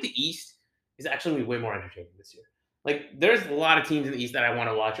 I think the East is actually going to be way more entertaining this year. Like, there's a lot of teams in the East that I want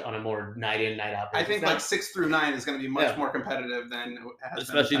to watch on a more night in, night out basis. I think like 6 through 9 is going to be much more competitive than it has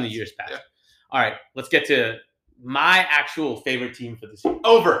especially in the years past. Yeah. All right, let's get to my actual favorite team for this year.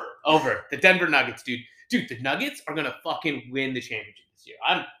 Over. The Denver Nuggets, dude. Dude, the Nuggets are going to fucking win the championship this year.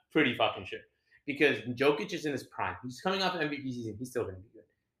 I'm pretty fucking sure. Because Jokic is in his prime. He's coming off an MVP season. He's still going to be good.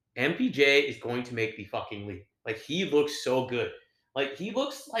 MPJ is going to make the fucking league. Like, he looks so good. Like, he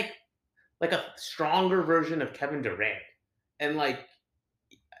looks like a stronger version of Kevin Durant. And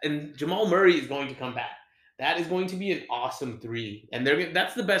Jamal Murray is going to come back. That is going to be an awesome three. And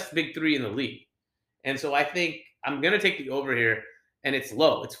that's the best big three in the league. And so I think I'm going to take the over here. And it's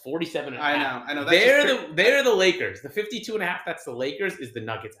low. It's 47.5. I know. They're the Lakers. The 52.5, that's the Lakers, is the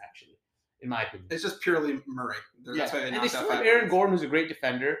Nuggets, actually. In my opinion. It's just purely Murray. That's why and they still have Aaron Gordon, who's a great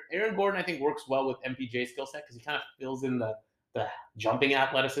defender. Aaron Gordon, I think, works well with MPJ's skill set because he kind of fills in the jumping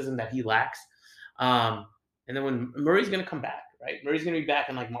athleticism that he lacks. And then when Murray's going to come back, right? Murray's going to be back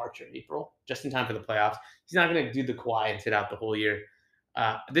in like March or April, just in time for the playoffs. He's not going to do the Kawhi and sit out the whole year.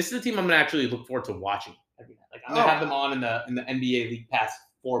 This is a team I'm going to actually look forward to watching every night. Like, I'm going to have them on in the NBA League Pass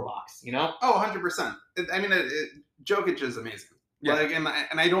 4 box, you know? Oh, 100%. Jokic is amazing. Yeah. Like, and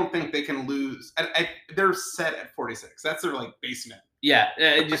I don't think they can lose. They're set at 46. That's their like basement. Yeah,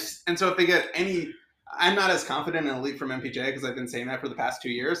 and so if they get any, I'm not as confident in a league from MPJ because I've been saying that for the past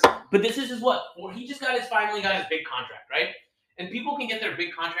 2 years. But this is he just finally got his big contract, right? And people can get their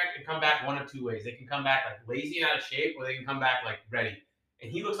big contract and come back one of two ways. They can come back like lazy and out of shape, or they can come back like ready.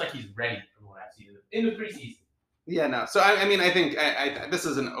 And he looks like he's ready from what I've seen in the preseason. Yeah, no. So I think this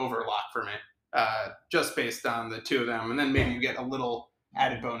is an overlock for me. Just based on the two of them, and then maybe you get a little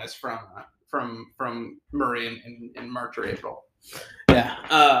added bonus from Murray in March or April.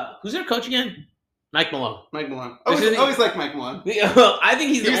 Yeah. Who's their coach again? Mike Malone. Always like Mike Malone. I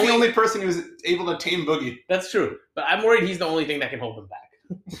think he's the only person who was able to tame Boogie. That's true, but I'm worried he's the only thing that can hold them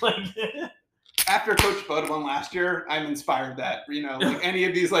back. After Coach Bud won last year, I'm inspired that any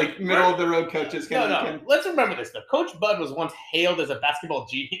of these like middle of the road coaches can. No. Let's remember this though. Coach Bud was once hailed as a basketball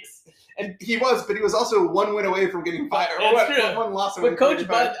genius. And he was, but he was also one win away from getting fired. That's true. One loss away. But Coach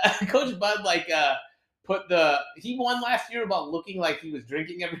Bud, he won last year about looking like he was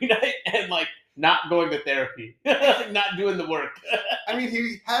drinking every night, and like not going to therapy, not doing the work. I mean,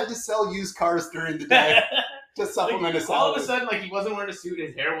 he had to sell used cars during the day to supplement his all of a salary. sudden, like he wasn't wearing a suit,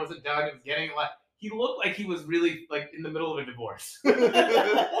 his hair wasn't done, it was getting like he looked like he was really like in the middle of a divorce.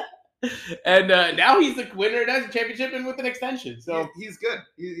 And now he's the winner and has a championship and with an extension. So He's good.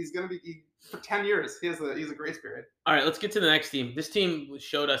 He's going to be for 10 years. He's a grace period. all right, let's get to the next team. This team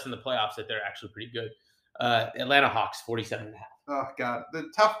showed us in the playoffs that they're actually pretty good. Atlanta Hawks, 47.5. Oh God,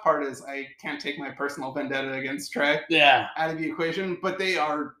 the tough part is I can't take my personal vendetta against Trey Yeah, out of the equation, but they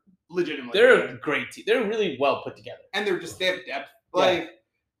are legitimately they're good. a great team. They're really well put together. And they have depth. Yeah. Like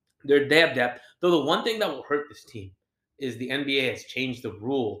They have depth. Though the one thing that will hurt this team is the NBA has changed the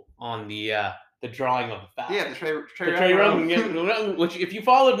rule on the drawing of the foul. yeah, the Trey The Trae Young, which if you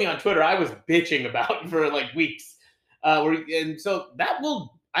followed me on Twitter, I was bitching about for like weeks. And so that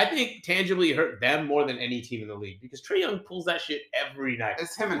will, I think, tangibly hurt them more than any team in the league because Trae Young pulls that shit every night.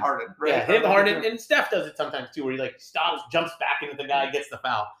 It's him and Harden, right? Yeah, him, Harden, and Steph does it sometimes too, where he like stops, jumps back into the guy, gets the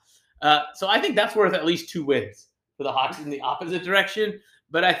foul. So I think that's worth at least 2 wins for the Hawks in the opposite direction.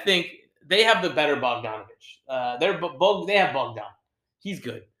 But I think they have the better Bogdanovich. They have Bogdan. He's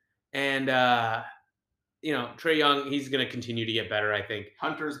good, and Trae Young. He's going to continue to get better. I think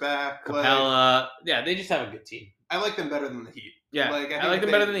Hunter's back. Capella. Yeah, they just have a good team. I like them better than the Heat. Yeah, I like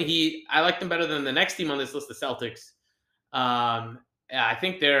them better than the Heat. I like them better than the next team on this list, the Celtics. Yeah, I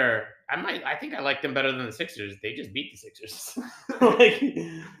think I like them better than the Sixers. They just beat the Sixers.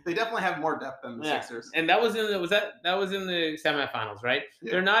 They definitely have more depth than the Sixers. And that was in the semifinals, right?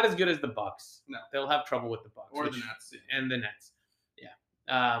 Yeah. They're not as good as the Bucks. No. They'll have trouble with the Bucks Or the Nets. Yeah. and the Nets.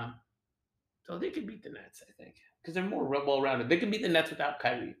 Yeah. So they could beat the Nets, I think, because they're more well-rounded. They could beat the Nets without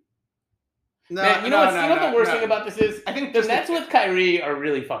Kyrie. No, Man, you know what the worst no. thing about this is? I think The just Nets with Kyrie are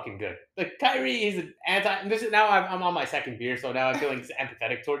really fucking good. Like Kyrie, he's an anti. This is now I'm on my second beer, so now I'm feeling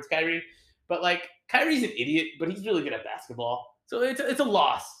empathetic towards Kyrie. But like Kyrie's an idiot, but he's really good at basketball. So it's a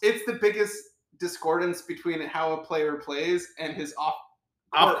loss. It's the biggest discordance between how a player plays and his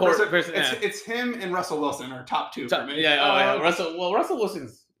Off-court person. person, yeah. It's him and Russell Wilson are top 2 for me. Yeah. Russell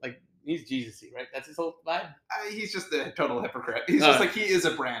Wilson's like he's Jesus-y, right? That's his whole vibe. He's just a total hypocrite. He's just like he is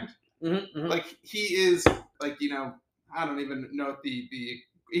a brand. Mm-hmm, mm-hmm. Like he is like I don't even know the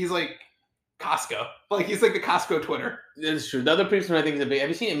he's like Costco. Like he's like the Costco Twitter. That's true. The other person I think is a big. Have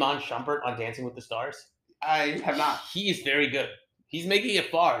you seen Iman Shumpert on Dancing with the Stars? I have not. He is very good. He's making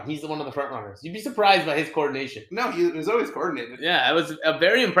it far. He's one of the front runners. You'd be surprised by his coordination. No, he was always coordinated. Yeah, I was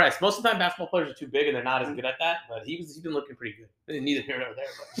very impressed. Most of the time, basketball players are too big and they're not as good at that. But he's been looking pretty good. Neither here nor there,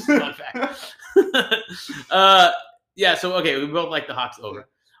 but just a fun fact. Yeah. So okay, we both like the Hawks over.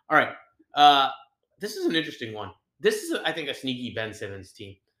 All right. This is an interesting one. This is, I think, a sneaky Ben Simmons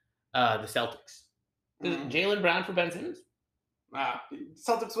team. The Celtics. Jaylen Brown for Ben Simmons?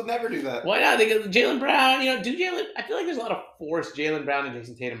 Celtics would never do that. Why not? They get Jaylen Brown. I feel like there's a lot of forced Jaylen Brown and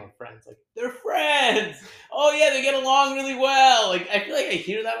Jason Tatum are friends. Like they're friends. Oh yeah, they get along really well. Like I feel like I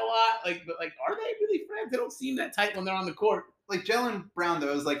hear that a lot. But are they really friends? They don't seem that tight when they're on the court. Like Jaylen Brown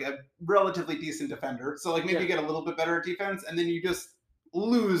though is like a relatively decent defender. So like maybe you get a little bit better at defense, and then you just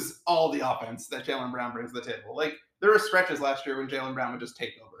lose all the offense that Jaylen Brown brings to the table. Like there were stretches last year when Jaylen Brown would just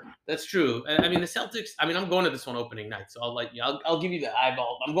take over. That's true. I mean, the Celtics. I mean, I'm going to this one opening night, so I'll give you the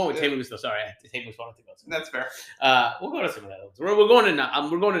eyeball. I'm going with Tatum Musso. Sorry, Tatum Musso wanted to go. That's fair. We'll go to some of those. We're going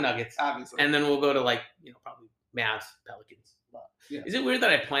to Nuggets, Obviously, and then we'll go to probably Mavs, Pelicans. Yeah. Is it weird that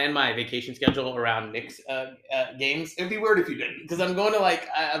I plan my vacation schedule around Knicks games? It'd be weird if you didn't. Because I'm going to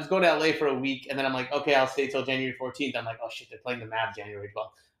I was going to LA for a week, and then I'm like, okay, I'll stay till January 14th. I'm like, oh shit, they're playing the Mavs January 12th.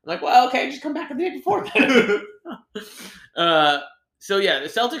 I'm like, well, okay, just come back the day before. So yeah, the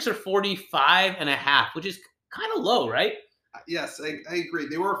Celtics are 45.5, which is kind of low, right? Yes, I agree.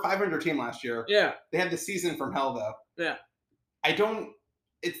 They were a 500 team last year. Yeah. They had the season from hell though. Yeah.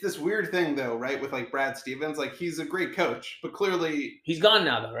 It's this weird thing though, right? With like Brad Stevens, like he's a great coach, but clearly he's gone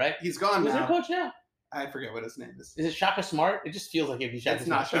now though, right? He's gone Who's now. their coach now? I forget what his name is. Is it Shaka Smart? It just feels like it'd be Shaka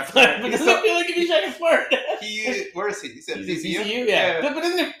Smart. It's not Shaka Smart. But doesn't it feel like it'd be Shaka Smart? Where is he? He said He's TCU? at TCU, yeah. But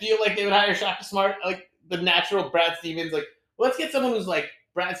doesn't it feel like they would hire Shaka Smart? Like the natural Brad Stevens, like, let's get someone who's like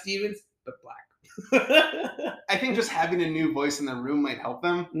Brad Stevens, but black. I think just having a new voice in the room might help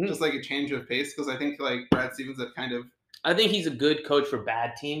them. Mm-hmm. Just like a change of pace. Because I think like Brad Stevens have kind of I think he's a good coach for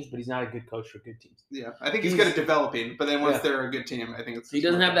bad teams, but he's not a good coach for good teams. Yeah. I think he's good at developing, but then once they're a good team, I think it's he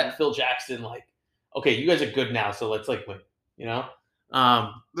doesn't have that Phil Jackson like, okay, you guys are good now, so let's like win, you know?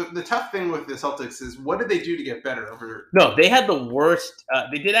 The tough thing with the Celtics is what did they do to get better over? No, they had the worst.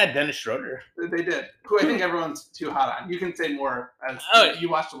 They did add Dennis Schroeder. They did. Who I think everyone's too hot on. You can say more as you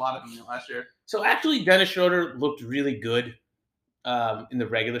watched a lot of them last year. So actually, Dennis Schroeder looked really good. in the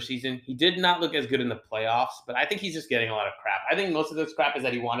regular season. He did not look as good in the playoffs, but I think he's just getting a lot of crap. I think most of this crap is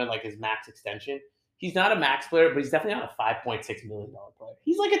that he wanted like his max extension. He's not a max player, but he's definitely not a $5.6 million player.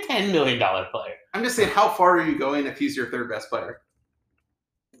 He's like a $10 million player. I'm just saying, how far are you going if he's your third best player?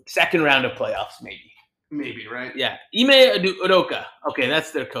 Second round of playoffs, maybe. Maybe, right? Yeah. Ime Udoka. Okay,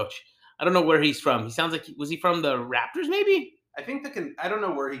 that's their coach. I don't know where he's from. He sounds like, was he from the Raptors maybe? I think I don't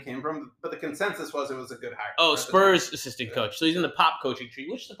know where he came from, but the consensus was it was a good hire. Oh, at the Spurs time. assistant coach. So he's in the Pop coaching tree,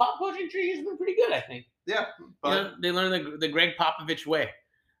 which the Pop coaching tree has been pretty good, I think. Yeah, but You know, they learned the Greg Popovich way.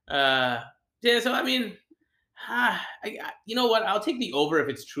 Yeah, so I mean, you know what? I'll take the over if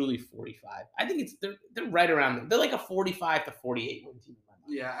it's truly 45. I think they're right around there. They're like a 45 to 48 win team.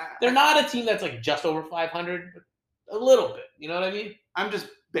 yeah, They're not a team that's like just over 500, but a little bit. You know what I mean? I'm just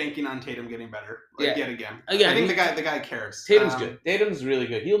banking on Tatum getting better, like, Yeah. yet again. Again, I think the guy cares. Tatum's good. Tatum's really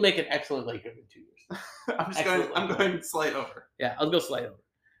good. He'll make an excellent Laker in 2 years. I'm going slight over. Yeah, I'll go slight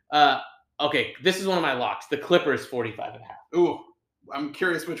over. Okay, this is one of my locks. The Clippers 45.5. Ooh, I'm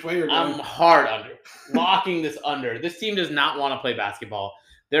curious which way you're I'm going. hard under. Locking this under. This team does not want to play basketball.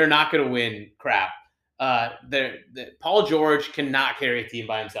 They're not going to win crap. Paul George cannot carry a team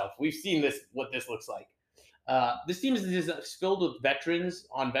by himself. We've seen what this looks like. This team is filled with veterans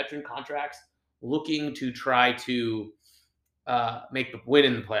on veteran contracts looking to try to win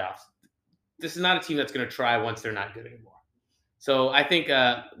in the playoffs. This is not a team that's going to try once they're not good anymore. So I think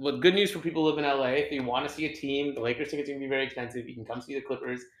good news for people who live in LA. If you want to see a team, the Lakers tickets are going to be very expensive. You can come see the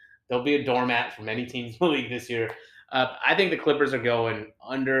Clippers. They'll be a doormat for many teams in the league this year. I think the Clippers are going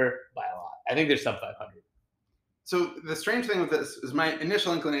under by a lot. I think they're sub 500. So the strange thing with this is my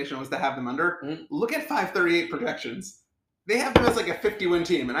initial inclination was to have them under. Mhm. Look at 538 projections. They have them as like a 50-win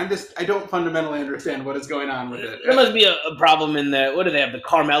team, and I don't fundamentally understand what is going on with it. There must be a problem in the, what do they have, the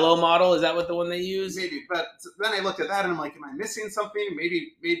Carmelo model? Is that what the one they use? Maybe, but then I looked at that and I'm like, am I missing something?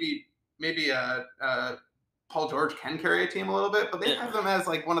 Maybe Paul George can carry a team a little bit, but they have them as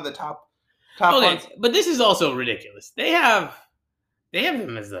like one of the top Okay, ones. but this is also ridiculous. They have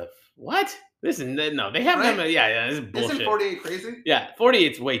them as the, what? Listen, no, they have Right? them, yeah, this is bullshit. Isn't 48 crazy? Yeah,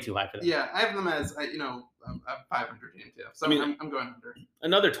 48's way too high for them. Yeah, I have them as a 500 team too. So I mean, I'm going under.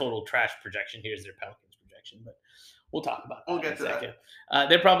 Another total trash projection here is their Pelicans projection, but we'll talk about that We'll in get a to that. second.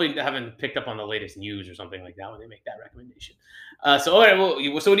 They probably haven't picked up on the latest news or something like that when they make that recommendation. So, all right,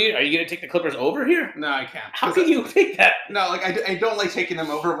 well, so are you going to take the Clippers over here? No, I can't. How can you take that? No, like I don't like taking them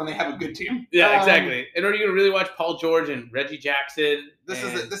over when they have a good team. Yeah, exactly. And are you going to really watch Paul George and Reggie Jackson? This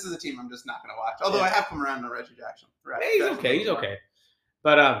and- is a team I'm just not going to watch. Although Yeah. I have come around on Reggie Jackson. Right. He's okay. He's okay.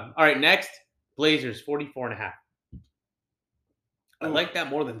 But all right, next Blazers 44.5. I Ooh. like that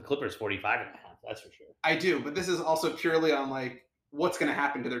more than Clippers 45.5. That's for sure. I do, but this is also purely on like what's going to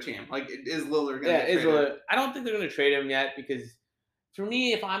happen to their team. Like, is Lillard going to Yeah, get is traded? I don't think they're going to trade him yet because for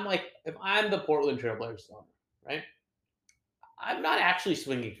me, if I'm the Portland Trailblazers owner, right? I'm not actually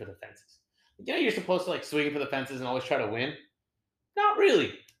swinging for the fences. You know, you're supposed to like swing for the fences and always try to win. Not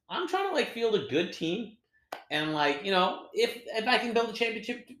really. I'm trying to like field a good team, and like if I can build a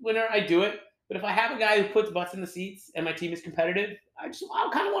championship winner, I do it. But if I have a guy who puts butts in the seats and my team is competitive, I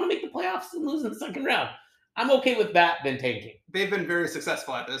kind of want to make the playoffs and lose in the second round. I'm okay with that than tanking. They've been very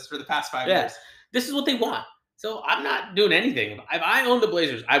successful at this for the past 5 Yeah. years. This is what they want. So I'm not doing anything. If I owned the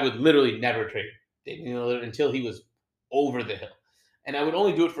Blazers, I would literally never trade Damian Lillard until he was over the hill. And I would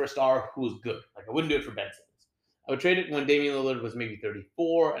only do it for a star who was good. Like I wouldn't do it for Ben Simmons. I would trade it when Damian Lillard was maybe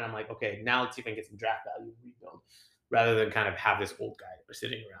 34, and I'm like, okay, now let's see if I can get some draft value and rebuild, rather than kind of have this old guy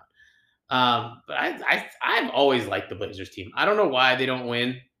sitting around. But I've always liked the Blazers team. I don't know why they don't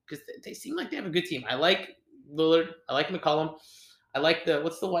win because they seem like they have a good team. I like Lillard. I like McCollum. I like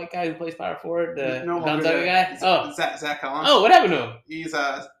what's the white guy who plays power forward? The No longer Gonzaga there. guy. Oh, Zach Collins. oh, what happened to him? He's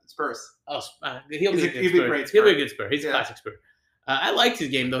Spurs. Oh, he'll be He's a a- good he'll be a Spur. great He'll be a Spur. good Spur. He's a Yeah. classic Spur. I liked his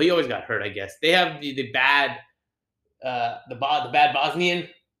game though. He always got hurt. I guess they have the bad the bad Bosnian,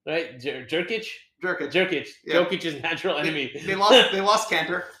 right? Jerkic. Yeah. Jokic's natural enemy. They lost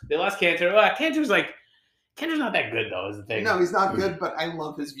Cantor. They lost Cantor. Cantor's not that good though. Is the thing. No, he's not good, but I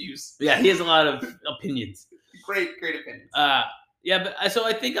love his views. Yeah, he has a lot of opinions. Great opinions. Yeah, but so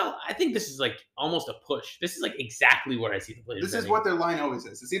I think this is like almost a push. This is like exactly where I see the Blazers. This is ending. what their line always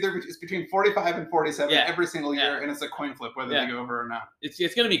is. It's between 45 and 47 Yeah. every single year, Yeah. and it's a coin flip whether Yeah. they go over or not. It's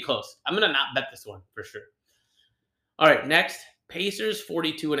going to be close. I'm going to not bet this one for sure. All right, next, Pacers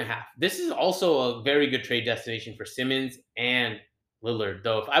 42.5. This is also a very good trade destination for Simmons and Lillard.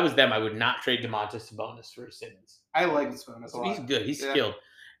 Though if I was them, I would not trade DeMontis Sabonis for Simmons. I like this one as a He's lot. good. He's Yeah. skilled.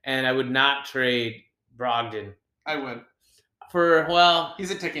 And I would not trade Brogdon I would. for, well,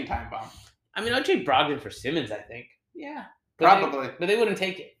 He's a ticking time bomb. I mean, I'd trade Brogdon for Simmons, I think. Yeah. Probably. but they wouldn't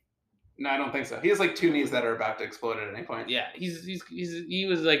take it. No, I don't think so. He has like 2 knees that are about to explode at any point. Yeah, he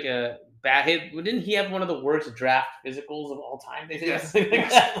was like a bad hit. Didn't he have one of the worst draft physicals of all time? They say Yes. something like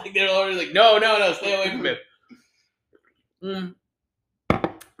that. Like they're always like, no, stay away from him.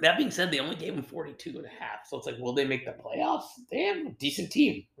 That being said, they only gave him 42.5. So it's like, will they make the playoffs? They have a decent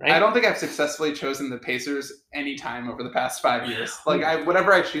team, right? I don't think I've successfully chosen the Pacers any time over the past 5 years. Like,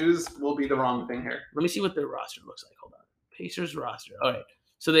 whatever I choose will be the wrong thing here. Let me see what their roster looks like. Hold on. Pacers roster. All right.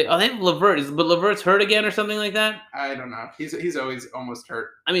 So they have LeVert. But LeVert's hurt again or something like that? I don't know. He's always almost hurt.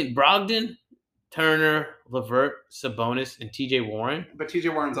 I mean, Brogdon, Turner, LeVert, Sabonis, and TJ Warren. But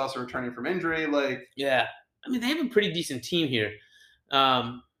TJ Warren's also returning from injury. Like, Yeah. I mean, they have a pretty decent team here.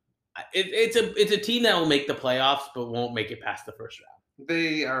 It's a team that will make the playoffs, but won't make it past the first round.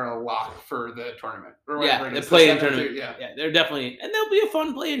 they are a lock for the tournament. Or Yeah, whatever it the is, play-in 7-2, tournament. Yeah. They're definitely, and they'll be a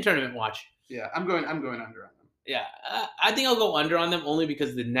fun play-in tournament watch. Yeah. I'm going under on them. Yeah, I think I'll go under on them only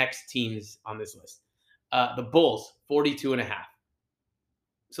because the next teams on this list. The Bulls, 42.5.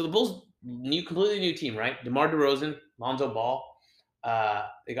 So the Bulls, completely new team, right? DeMar DeRozan, Lonzo Ball.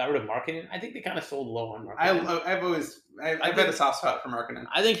 They got rid of Markkanen. I think they kind of sold low on Markkanen. I've had a soft spot for Markkanen.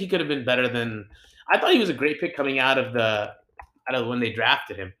 I think he could have been better than. I thought he was a great pick coming out of when they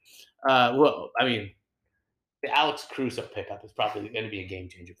drafted him. Well, I mean, the Alex Caruso pickup is probably going to be a game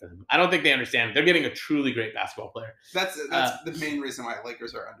changer for them. I don't think they understand. They're getting a truly great basketball player. That's the main reason why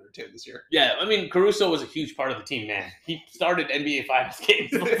Lakers are under too this year. Yeah, I mean, Caruso was a huge part of the team, man. He started NBA Finals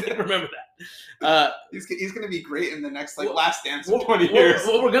games. Let's remember that. He's going to be great in the next Well, last dance in 20 years.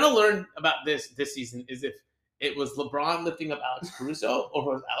 What we're going to learn about this season is if it was LeBron lifting up Alex Caruso or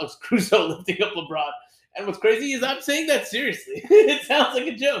was Alex Caruso lifting up LeBron. And what's crazy is I'm saying that seriously. It sounds like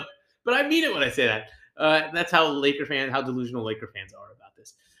a joke, but I mean it when I say that. That's how delusional Laker fans are about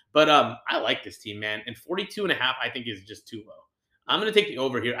this. But I like this team, man. And 42.5, I think, is just too low. I'm going to take the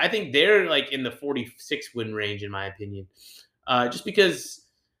over here. I think they're like in the 46 win range, in my opinion. Just because,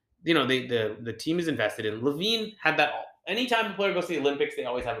 the team is invested in. Levine had that. Anytime a player goes to the Olympics, they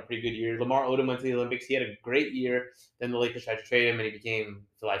always have a pretty good year. Lamar Odom went to the Olympics. He had a great year. Then the Lakers tried to trade him, and he became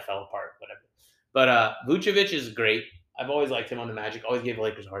till life fell apart, whatever. But Vucevic is great. I've always liked him on the Magic. Always gave the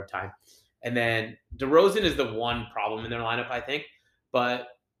Lakers a hard time. And then DeRozan is the one problem in their lineup, I think. But,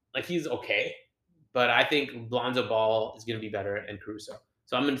 he's okay. But I think Lonzo Ball is going to be better and Caruso.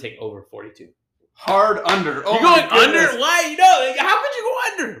 So I'm going to take over 42. Hard under. Oh, You're going under? Why? How could you go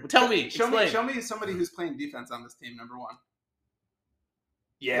under? Tell me. Show Explain. me somebody who's playing defense on this team, number one.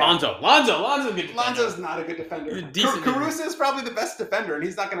 Yeah. Lonzo's a good defender. Lonzo's not a good defender. He's a decent Caruso is probably the best defender, and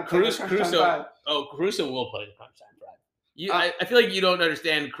he's not going to play Caruso will play the crunch time drive. I feel like you don't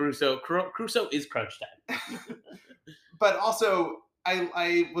understand Caruso. Caruso is crunch time. But also,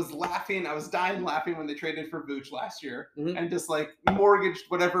 I was laughing. I was dying laughing when they traded for Vooch last year, and just mortgaged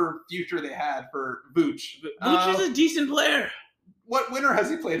whatever future they had for Vooch. Vooch is a decent player. What winner has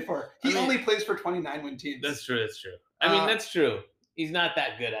he played for? He only plays for 29-win teams. That's true. I mean, that's true. He's not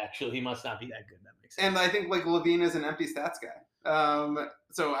that good, actually. He must not be that good. That makes sense. And I think Levine is an empty stats guy.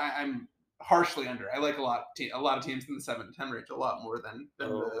 So I'm harshly under. I like a lot of teams in the 7 to 10 range a lot more than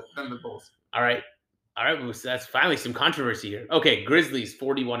the Bulls. All right. Well, so that's finally some controversy here. Okay, Grizzlies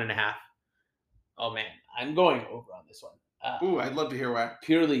 41.5. Oh man, I'm going over on this one. I'd love to hear why.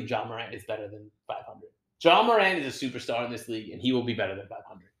 Purely, Ja Morant is better than 500. Ja Morant is a superstar in this league, and he will be better than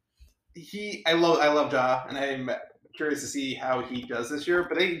 500. I love Ja, and I'm curious to see how he does this year.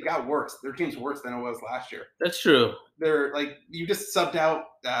 But they got worse. Their team's worse than it was last year. That's true. They're you just subbed out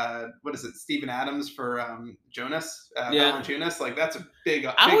Steven Adams for Jonas Valanciunas. That's a big.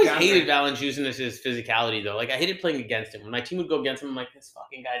 I always hated Valanciunas' physicality though. I hated playing against him. When my team would go against him, I'm like, this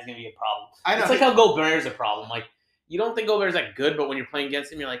fucking guy's gonna be a problem. I know. It's like how Gobert's a problem. You don't think Gobert's that good, but when you're playing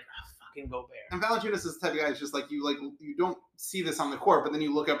against him, you're like, fucking Gobert. And Valanciunas is the type of guy that's just you don't see this on the court, but then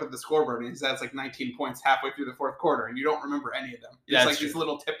you look up at the scoreboard and he has 19 points halfway through the fourth quarter, and you don't remember any of them. It's these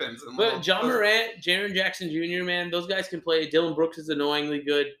little tip-ins. But Ja Morant, Jaren Jackson Jr., man, those guys can play. Dylan Brooks is annoyingly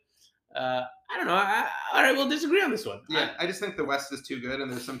good. I don't know. All right, we'll disagree on this one. Yeah, I just think the West is too good,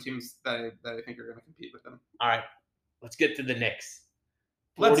 and there's some teams that I think are going to compete with them. All right, let's get to the Knicks.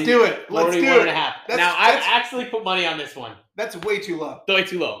 Let's do it. 41.5. Now, I actually put money on this one. That's way too low. Way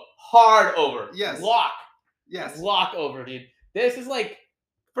too low. Hard over. Yes. Lock. Yes. Lock over, dude. This is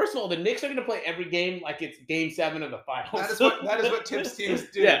first of all, the Knicks are going to play every game like it's Game 7 of the finals. That is what Tips teams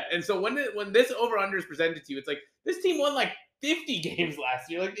do. Yeah, and so when this over-under is presented to you, it's this team won 50 games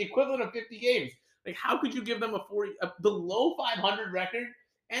last year, the equivalent of 50 games. How could you give them a below 500 record?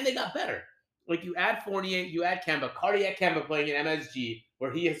 And they got better. You add Fournier, you add Kemba, Cardiac Kemba playing in MSG,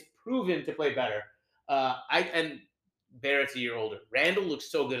 where he has proven to play better. And Barrett's a year older. Randall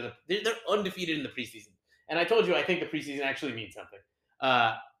looks so good. They're undefeated in the preseason. And I told you, I think the preseason actually means something.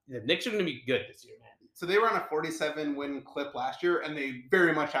 The Knicks are going to be good this year, man. So they were on a 47-win clip last year, and they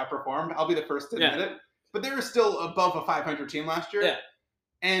very much outperformed. I'll be the first to admit it. But they were still above a 500 team last year. Yeah.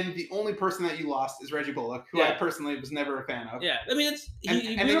 And the only person that you lost is Reggie Bullock, who I personally was never a fan of. Yeah, I mean,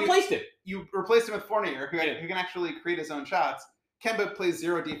 you replaced him. You replaced him with Fournier, who can actually create his own shots. Kemba plays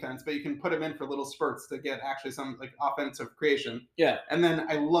zero defense, but you can put him in for little spurts to get actually some like offensive creation. Yeah. And then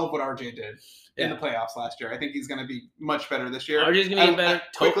I love what RJ did in the playoffs last year. I think he's going to be much better this year. RJ's going to get better.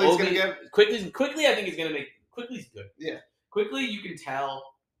 Quickly's going to get Quickly. I think he's going to make Quickly's good. Yeah. Quickly, you can tell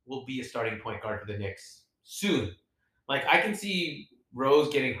will be a starting point guard for the Knicks soon. Like I can see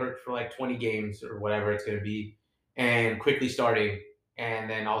Rose getting hurt for like 20 games or whatever it's going to be, and Quickly starting, and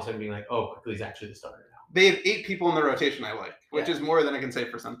then all of a sudden being like, oh, Quickly's actually the starter now. They have 8 people in the rotation I like, which is more than I can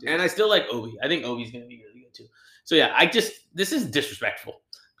say for some teams. And I still like Obi. I think Obi's going to be really good too. So yeah, this is disrespectful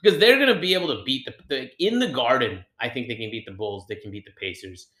because they're going to be able to beat in the Garden. I think they can beat the Bulls. They can beat the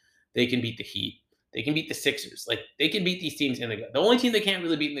Pacers. They can beat the Heat. They can beat the Sixers. Like they can beat these teams in the only team they can't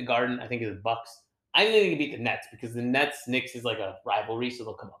really beat in the Garden, I think, is the Bucks. I think they can beat the Nets because the Nets-Knicks is like a rivalry, so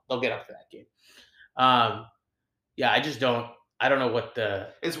they'll come up. They'll get up for that game. Yeah, I don't know what the...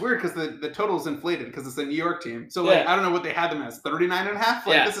 It's weird because the total's inflated because it's a New York team. So, like, I don't know what they had them as. 39.5?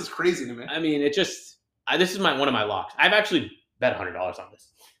 Like, this is crazy to me. I mean, it just... this is one of my locks. I've actually bet $100 on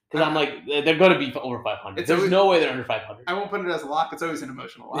this. Because I'm like, they're going to be over 500. There's no way they're under 500. I won't put it as a lock. It's always an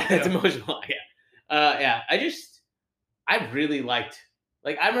emotional lock. It's emotional lock, yeah. I really liked...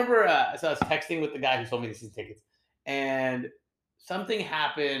 Like, I remember, so I was texting with the guy who sold me the season tickets, and something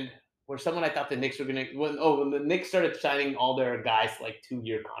happened where someone I thought the Knicks were going to, when the Knicks started signing all their guys to, like,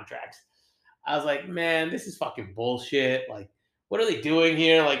 2-year contracts. I was like, man, this is fucking bullshit. Like, what are they doing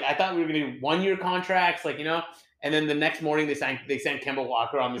here? Like, I thought we were going to do 1-year contracts, like, you know? And then the next morning they sent Kemba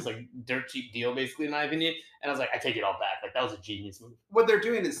Walker on this, like, dirt cheap deal, basically, in my opinion. And I was like, I take it all back. Like, that was a genius move. What they're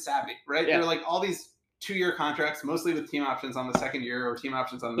doing is savvy, right? Yeah. They're like all these 2-year contracts, mostly with team options on the second year or team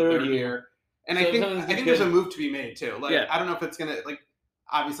options on the third year. And so I think there's a move to be made too. Like I don't know if it's gonna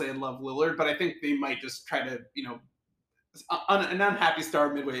obviously I love Lillard, but I think they might just try to, an unhappy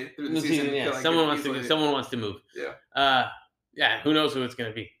start midway through the season. Yeah, like someone wants to move. Yeah. Who knows who it's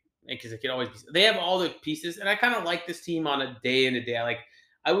gonna be? Because it could always be. They have all the pieces, and I kind of like this team on a day in a day.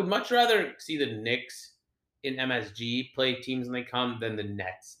 I would much rather see the Knicks in MSG play teams when they come than the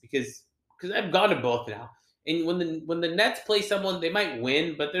Nets because I've gone to both now. And when the Nets play someone, they might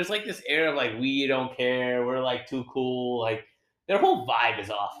win, but there's like this air of like, we don't care. We're like too cool. Like their whole vibe is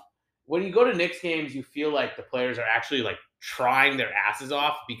off. When you go to Knicks games, you feel like the players are actually like trying their asses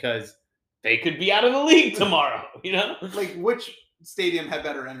off because they could be out of the league tomorrow, you know? Like which stadium had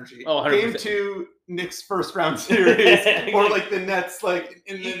better energy? Oh, 100%. Game 2 Knicks first round series or like the Nets like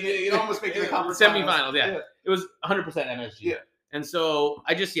in the almost making the conference semifinals. Yeah. It was 100% MSG. Yeah. And so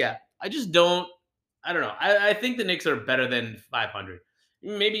I don't know. I think the Knicks are better than 500.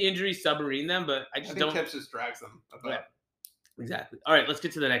 Maybe injuries submarine them, but I think don't. Tips just drags them. Yeah, exactly. All right, let's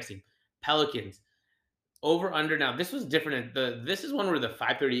get to the next team. Pelicans. Over under. Now this was different. This is one where the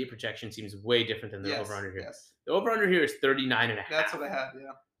 538 projection seems way different than the over under here. Yes. The over under here is 39.5. That's what I had.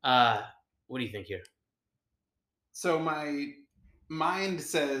 Yeah. What do you think here? So my mind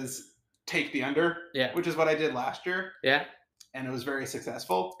says take the under. Yeah. Which is what I did last year. Yeah. And it was very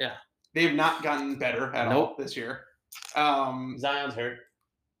successful. Yeah. They've not gotten better at all this year. Zion's hurt.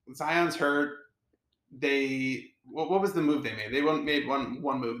 What was the move they made? They made one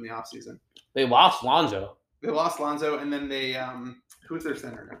move in the offseason. They lost Lonzo. And then they who's their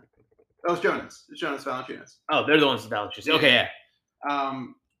center now? Oh, it's Jonas. It's Jonas Valanciunas. Oh, they're the ones with Valanciunas. Okay, yeah.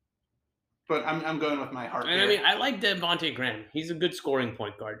 But I'm going with my heart. And I mean, I like Devontae Graham. He's a good scoring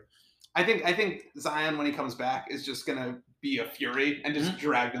point guard. I think Zion, when he comes back, is just gonna be a fury and just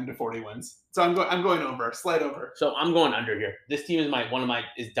drag them to 40 wins. So I'm going over, slide over. So I'm going under here. This team is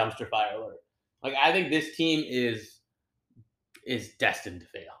is dumpster fire alert. Like I think this team is destined to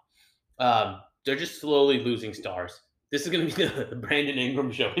fail. They're just slowly losing stars. This is going to be the Brandon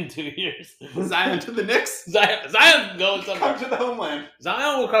Ingram show in 2 years. Zion to the Knicks. Zion going somewhere. Come to the homeland.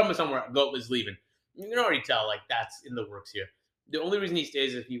 Zion will come somewhere. Go is leaving. You can already tell like that's in the works here. The only reason he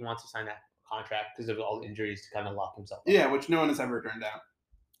stays is if he wants to sign that contract because of all the injuries to kind of lock himself up. Yeah, which no one has ever turned down.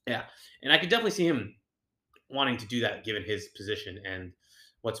 Yeah, and I could definitely see him wanting to do that given his position and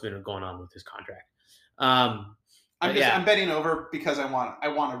what's been going on with his contract. I'm betting over because I want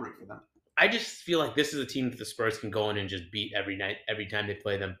to root for them. I just feel like this is a team that the Spurs can go in and just beat every night, every time they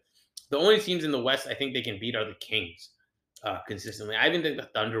play them. The only teams in the West I think they can beat are the Kings consistently. I even think the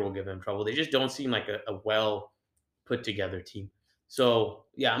Thunder will give them trouble. They just don't seem like a well put together team. So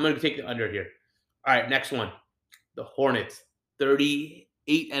yeah, I'm gonna take the under here. All right, next one. The Hornets,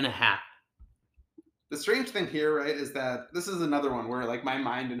 38.5. The strange thing here, right, is that this is another one where like my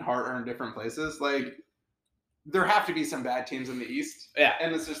mind and heart are in different places. Like there have to be some bad teams in the East. Yeah.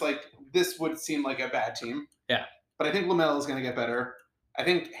 And it's just like this would seem like a bad team. Yeah. But I think LaMelo is going to get better. I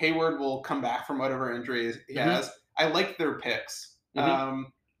think Hayward will come back from whatever injury he Mhm. has. I like their picks.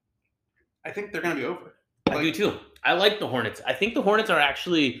 Mhm. I think they're going to be over. I do too. I like the Hornets. I think the Hornets are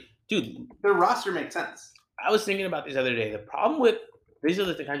actually, dude, Their roster makes sense. I was thinking about this the other day. The problem with these are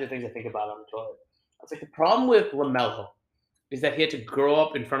the kinds of things I think about on the toilet. I was like, the problem with LaMelo is that he had to grow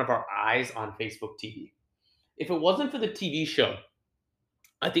up in front of our eyes on Facebook TV. If it wasn't for the TV show,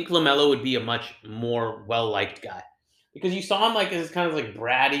 I think LaMelo would be a much more well-liked guy. Because you saw him like as kind of like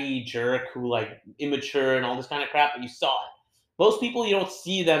bratty jerk who like immature and all this kind of crap, but you saw it. Most people, you don't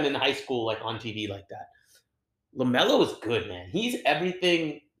see them in high school like on TV like that. LaMelo is good, man. He's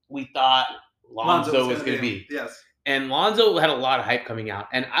everything we thought Lonzo was going to be. Yes. And Lonzo had a lot of hype coming out.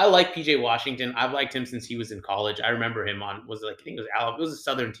 And I like PJ Washington. I've liked him since he was in college. I remember him on, I think it was Alabama. It was a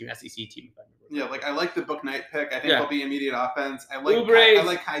Southern team, SEC team, if I remember. Yeah, like I like the Book Knight pick. I think Yeah. he'll be immediate offense. I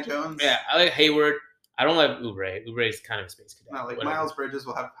like Kai Jones. Yeah, I like Hayward. I don't like Oubre. Oubre is kind of a space cadet. No, like Whatever. Miles Bridges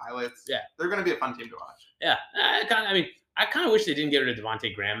will have highlights. Yeah. They're going to be a fun team to watch. Yeah, I kind of wish they didn't get rid of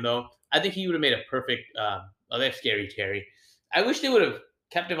Devontae Graham though. I think he would have made a perfect. They have Scary Terry. I wish they would have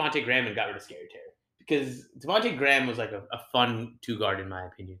kept Devontae Graham and got rid of Scary Terry because Devontae Graham was like a fun two guard in my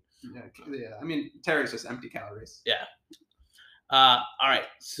opinion. Yeah. I mean, Terry's just empty calories. Yeah. All right.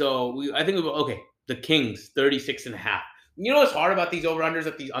 So okay. The Kings 36.5. You know what's hard about these over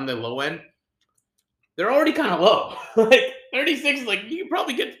unders on the low end? They're already kind of low. Like 36 is like you can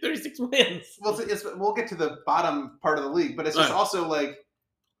probably get 36 wins. Well, we'll get to the bottom part of the league, but it's just also like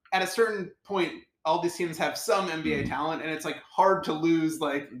at a certain point, all these teams have some NBA talent, and it's like hard to lose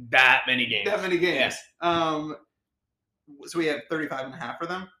like that many games. Yes. Yeah. So we have 35.5 for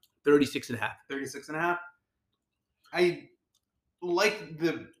them. 36.5. 36.5. I like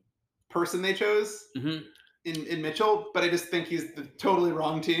the person they chose in Mitchell, but I just think he's the totally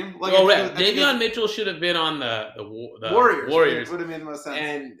wrong team. Like, Davion Mitchell should have been on the Warriors. Would have made the most sense.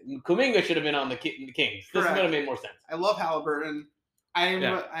 And Kuminga should have been on the Kings. This would have made more sense. I love Halliburton. I'm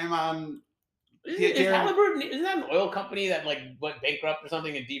on. Is Halliburton? Isn't that an oil company that like went bankrupt or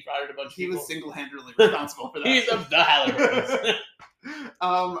something and defrauded a bunch of people? He was single-handedly responsible for that. He's the Halliburton.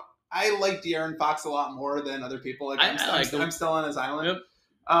 I like De'Aaron Fox a lot more than other people. Like I'm still on his island. Yep.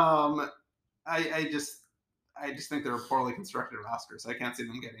 I just think they're a poorly constructed roster, so I can't see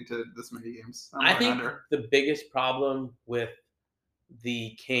them getting to this many games. I think the biggest problem with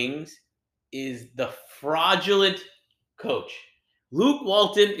the Kings is the fraudulent coach. Luke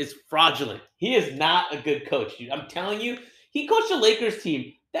Walton is fraudulent. He is not a good coach, dude. I'm telling you, he coached a Lakers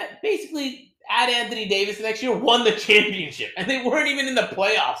team that basically add Anthony Davis next year won the championship, and they weren't even in the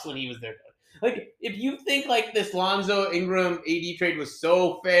playoffs when he was there. Like, if you think like this Lonzo Ingram AD trade was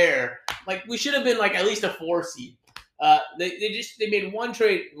so fair, like we should have been like at least a 4 seed. They made one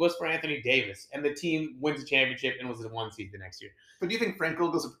trade was for Anthony Davis, and the team wins the championship and was the 1 seed the next year. But do you think Frank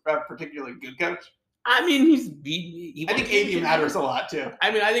Vogel's a particularly good coach? I mean, I think AD matters a lot too.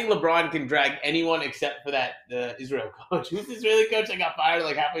 I mean, I think LeBron can drag anyone except for the Israel coach. Who's the Israeli coach that got fired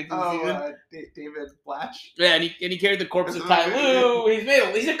like halfway through the season? David Blatch. Yeah, and he carried the corpse of Ty Lue.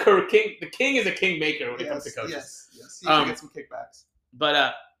 He's a king. The king is a kingmaker when it comes to coaches. Yes. He should get some kickbacks.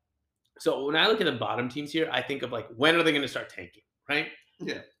 But so when I look at the bottom teams here, I think of like when are they going to start tanking, right?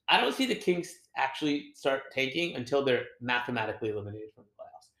 Yeah. I don't see the Kings actually start tanking until they're mathematically eliminated from the playoffs.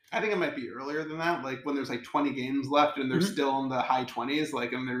 I think it might be earlier than that, like when there's like 20 games left and they're still in the high 20s,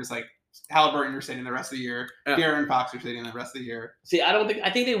 like, and there's like Halliburton are sitting the rest of the year, De'Aaron Fox are sitting the rest of the year. See,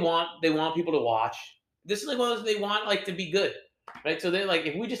 I think they want people to watch. This is like one of those they want like to be good, right? So they're like,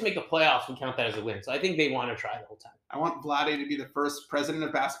 if we just make the playoffs, we count that as a win. So I think they want to try the whole time. I want Vlade to be the first president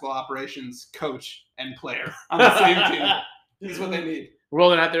of basketball operations, coach, and player on the same team. This is what they need.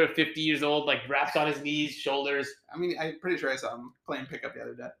 Rolling out there at 50 years old, like wraps on his knees, shoulders. I mean, I'm pretty sure I saw him playing pickup the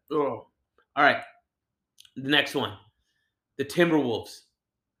other day. Oh. All right. The next one. The Timberwolves,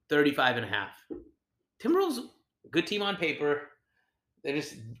 35.5. Timberwolves, good team on paper. They're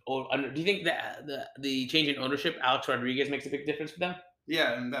just do you think that the change in ownership, Alex Rodriguez, makes a big difference for them?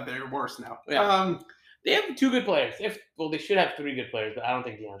 Yeah, and that they're worse now. Yeah. They have 2 good players. They should have 3 good players, but I don't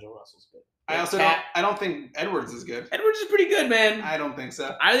think D'Angelo Russell's good. I don't think Edwards is good. Edwards is pretty good, man. I don't think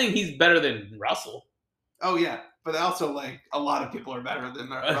so. I think he's better than Russell. Oh yeah, but also like a lot of people are better than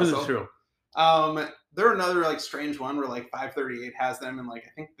Russell. That's true. They're another like strange one where like 538 has them, and like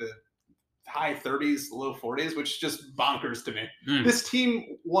I think the high 30s, low 40s, which is just bonkers to me. Mm. This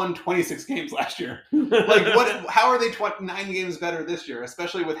team won 26 games last year. Like, what? How are they 9 games better this year,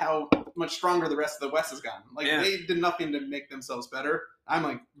 especially with how much stronger the rest of the West has gotten? Like, Yeah. they did nothing to make themselves better. I'm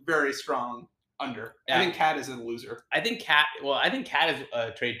like very strong under. Yeah. I think Cat is a loser. I think Cat is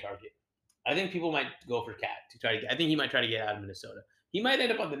a trade target. I think people might go for Cat to try to get. I think he might try to get out of Minnesota. He might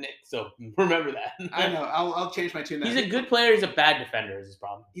end up on the Knicks, so remember that. I know. I'll change my tune. He's a good player. He's a bad defender. Is his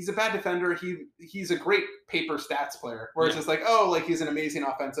problem? He's a bad defender. He's a great paper stats player. Where it's Yeah. just like, oh, like he's an amazing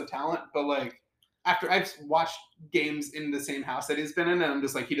offensive talent, but like after I've watched games in the same house that he's been in, and I'm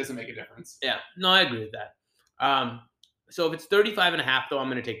just like, he doesn't make a difference. Yeah. No, I agree with that. So if it's 35.5, though, I'm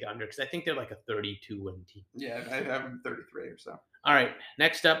going to take the under because I think they're like a 32-win team. Yeah, I have him 33 or so. All right.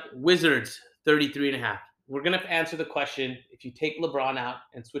 Next up, Wizards 33.5. We're gonna answer the question: if you take LeBron out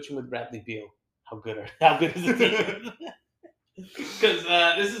and switch him with Bradley Beal, how good is the team? Because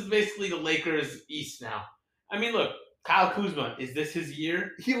this is basically the Lakers East now. I mean, look, Kyle Kuzma, is this his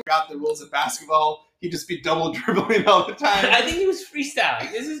year? He got the rules of basketball. He'd just be double dribbling all the time. I think he was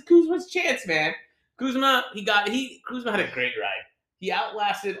freestyling. This is Kuzma's chance, man. Kuzma had a great ride. He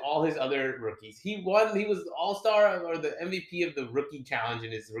outlasted all his other rookies. He won. He was the All-Star or the MVP of the Rookie Challenge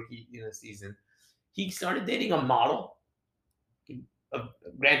in his rookie season. He started dating a model.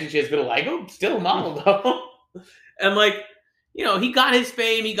 Granted, she has vitiligo, still a model though. And like, he got his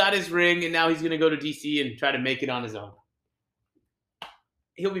fame, he got his ring, and now he's gonna go to DC and try to make it on his own.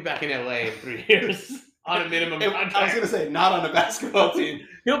 He'll be back in LA in 3 years on a minimum contract. I was gonna say not on a basketball team.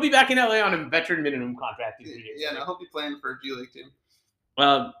 He'll be back in LA on a veteran minimum contract in 3 years. Yeah, no, he'll be playing for a G League team.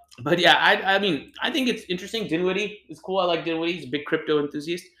 But yeah, I mean, I think it's interesting. Dinwiddie is cool. I like Dinwiddie. He's a big crypto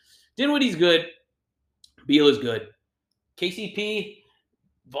enthusiast. Dinwiddie's good. Beal is good. KCP,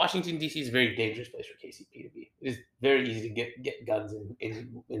 Washington, D.C. is a very dangerous place for KCP to be. It is very easy to get guns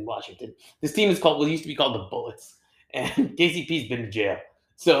in Washington. This team used to be called the Bullets, and KCP's been to jail.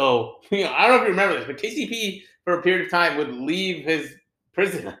 So, I don't know if you remember this, but KCP, for a period of time, would leave his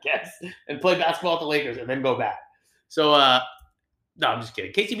prison, I guess, and play basketball at the Lakers and then go back. So, no, I'm just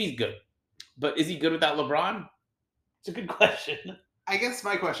kidding. KCP's good. But is he good without LeBron? It's a good question. I guess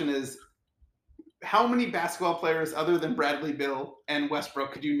my question is, how many basketball players other than Bradley Beal and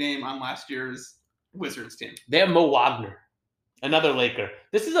Westbrook could you name on last year's Wizards team? They have Mo Wagner, another Laker.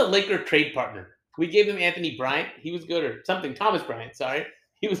 This is a Laker trade partner. We gave him Anthony Bryant. He was good, or something. Thomas Bryant, sorry.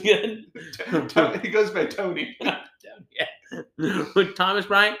 He was good. He goes by Tony. Yeah. With Thomas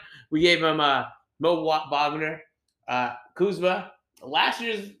Bryant, we gave him Mo Wagner, Kuzma. Last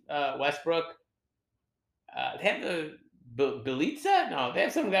year's Westbrook. They have the Belitza? No, they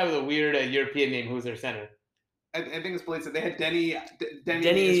have some guy with a weird European name who was their center. I think it's Belitza. They had Denny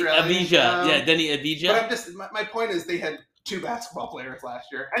Avdija. Yeah, Denny Avdija. But I'm just my point is they had 2 basketball players last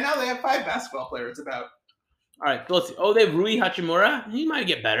year, and now they have 5 basketball players. About. All right, let's see. Oh, they have Rui Hachimura. He might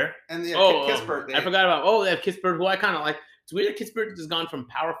get better. And they have Kispert. I forgot about. Oh, they have Kispert, who I kind of like. It's weird that Kispert has gone from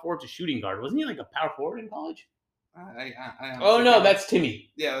power forward to shooting guard. Wasn't he like a power forward in college? Oh no, that's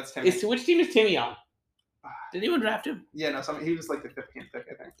Timmy. Yeah, that's Timmy. Which team is Timmy on? Did anyone draft him? Yeah, no, he was like the 15th pick,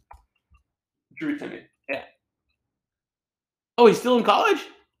 I think. Drew Timmy. Yeah. Oh, he's still in college?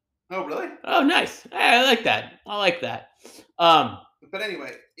 Oh, really? Oh, nice. I like that. But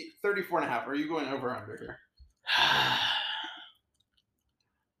anyway, 34.5. Are you going over or under here?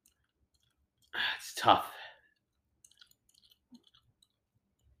 It's tough.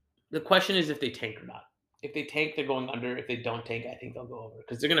 The question is if they tank or not. If they tank, they're going under. If they don't tank, I think they'll go over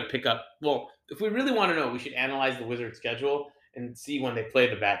because they're going to pick up. Well, if we really want to know, we should analyze the Wizards' schedule and see when they play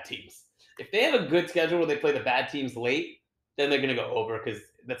the bad teams. If they have a good schedule where they play the bad teams late, then they're going to go over because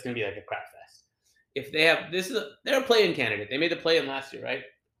that's going to be like a crap fest. If they have they're a play-in candidate. They made the play-in last year, right?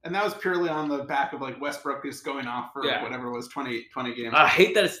 And that was purely on the back of like Westbrook just going off for whatever it was 20 games. I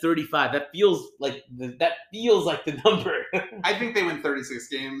hate that it's 35. That feels like the number. I think they win 36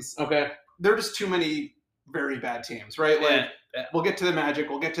 games. Okay. There are just too many very bad teams, right? Like Yeah. we'll get to the Magic,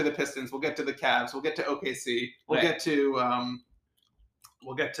 we'll get to the Pistons, we'll get to the Cavs, we'll get to OKC, we'll get to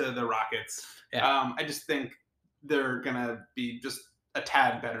the Rockets. Yeah. I just think they're gonna be just a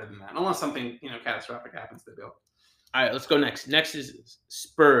tad better than that, unless something catastrophic happens to Bill. All right, let's go next. Next is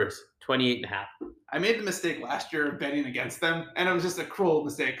Spurs, 28.5. I made the mistake last year of betting against them, and it was just a cruel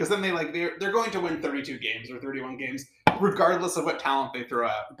mistake because then they're going to win 32 games or 31 games, regardless of what talent they throw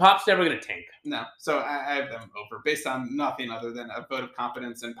out. Pop's never going to tank. No, so I have them over based on nothing other than a vote of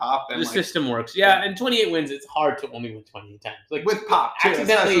confidence in Pop. And the system works. Yeah, and 28 wins, it's hard to only win 28 times. Like with Pop, too,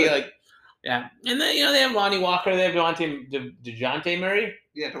 accidentally, yeah. And then, they have Lonnie Walker, they have DeJounte Murray.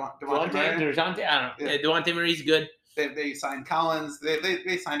 Yeah, DeJounte Murray. I don't know. Yeah. DeJounte Murray's good. They signed Collins.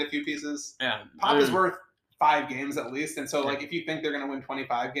 They signed a few pieces. Yeah. Pop is worth 5 games at least, and so Yeah. like if you think they're going to win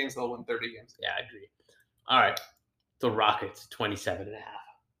 25 games, they'll win 30 games. Yeah, I agree. All right. The Rockets, 27.5.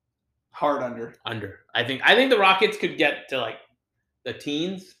 Hard under. Under. I think the Rockets could get to like the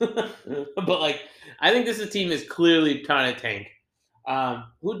teens, but like I think this team is clearly trying to tank.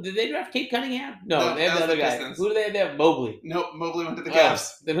 Who did they draft? Kate Cunningham? No, they have the that was other the guy. Pistons. Who do they have? They have Mobley. Nope, Mobley went to the Oh,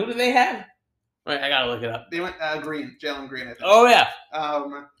 Cavs. then who do they have? All right, I gotta look it up. They went Green, Jalen Green, I think. Oh yeah.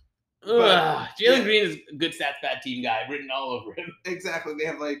 But, Jalen yeah. Green is a good stats bad team guy, written all over him. Exactly. They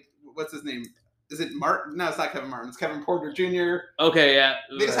have like, what's his name? Is it Martin? No, it's not Kevin Martin. It's Kevin Porter Jr. Okay, yeah.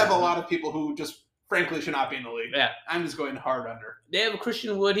 They just have a lot of people who just frankly should not be in the league. Yeah. I'm just going hard under. They have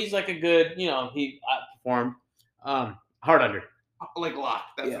Christian Wood. He's like a good, he outperformed. Hard under. Like lock.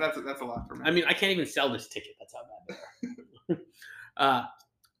 That's Yeah. that's a lot for me. I mean, I can't even sell this ticket. That's how bad they are.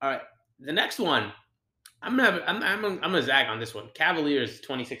 All right. The next one, I'm gonna zag on this one. Cavaliers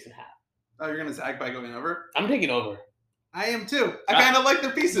 26.5. Oh, you're gonna zag by going over? I'm taking over. I am too. I kind of like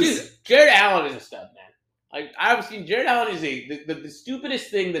their pieces. Dude, Jared Allen is a stud, man. Like I've seen Jared Allen is the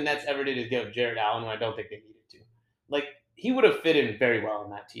stupidest thing the Nets ever did is give Jared Allen when I don't think they needed to. Like he would have fit in very well on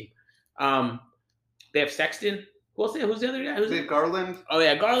that team. They have Sexton. Who's the other guy? They have Garland. Oh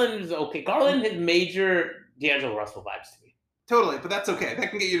yeah, Garland is okay. Garland has major D'Angelo Russell vibes to me. Totally, but that's okay. That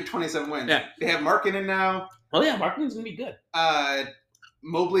can get you to 27 wins. Yeah. They have Markkanen now. Oh yeah, Markkanen's gonna be good.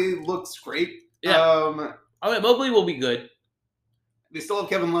 Mobley looks great. Yeah. Oh yeah, Mobley will be good. They still have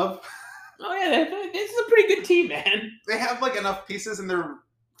Kevin Love. Oh yeah, this is a pretty good team, man. They have like enough pieces, and their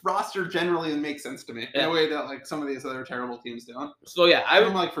roster generally makes sense to me in Yeah. a way that like some of these other terrible teams don't. So yeah, I have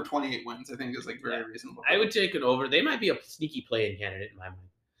them like for 28 wins. I think is like very reasonable. I would take it over. They might be a sneaky play-in candidate in my mind.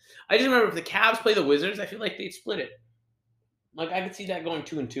 I just remember if the Cavs play the Wizards, I feel like they'd split it. Like I could see that going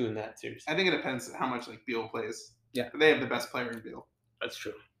 2-2 in that series. I think it depends how much like Beal plays. Yeah. They have the best player in Beal. That's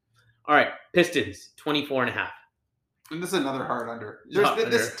true. All right, Pistons 24.5. And this is another hard under.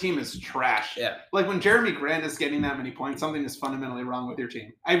 Hard This under. team is trash. Yeah. Like when Jeremy Grant is getting that many points, something is fundamentally wrong with your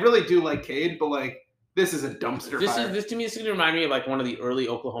team. I really do like Cade, but like this is a dumpster fire. This to me is going to remind me of like one of the early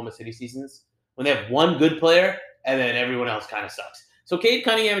Oklahoma City seasons when they have one good player and then everyone else kind of sucks. So Cade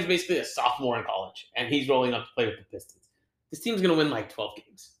Cunningham is basically a sophomore in college, and he's rolling up to play with the Pistons. This team's going to win like 12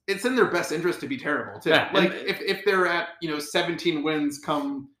 games. It's in their best interest to be terrible too. Yeah, Like and- if they're at 17 wins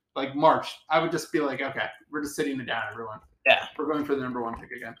come like March, I would just be like, okay, we're just sitting it down, everyone. Yeah. We're going for the number 1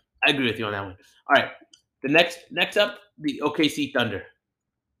 pick again. I agree with you on that one. All right, the next up, the OKC Thunder.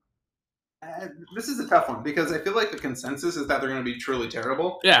 This is a tough one because I feel like the consensus is that they're going to be truly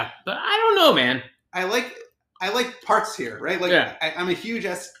terrible. Yeah, but I don't know, man. I like parts here, right? Like Yeah. I'm a huge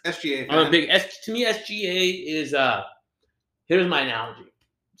SGA fan. I'm a big to me SGA is here's my analogy.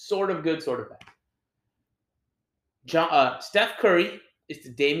 Sort of good, sort of bad. Steph Curry is to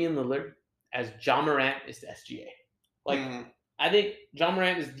Damian Lillard as John Morant is to SGA. Like I think John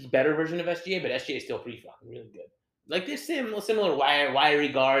Morant is the better version of SGA, but SGA is still pretty fucking really good. Like they're similar wiry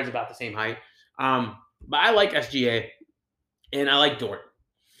guards, about the same height. But I like SGA and I like Dort.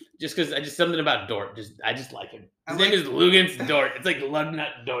 Just because I just something about Dort. I just like him. His name is Luguentz Dort. It's like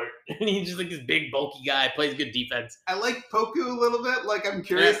Lugnut Dort. And he's just like this big bulky guy, plays good defense. I like Poku a little bit. Like I'm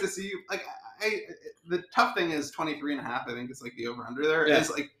curious to see like the tough thing is 23.5. I think it's like the over under there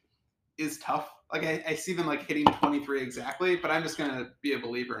is tough. Like I see them like hitting 23 exactly, but I'm just gonna be a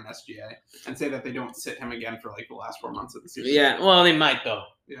believer in SGA and say that they don't sit him again for like the last 4 months of the season. Yeah, well they might though.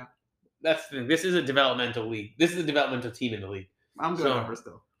 Yeah. That's the thing. This is a developmental league. This is a developmental team in the league. I'm going So- over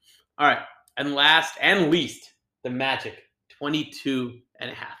still. All right. And last and least, the Magic, 22.5.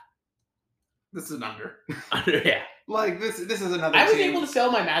 This is an under. Under, yeah. Like this is another. I was team. able to sell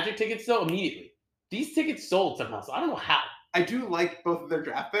my Magic tickets though immediately. These tickets sold somehow, so I don't know how. I do like both of their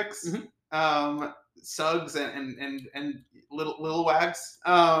draft picks. Mhm. Suggs and Lil Wags.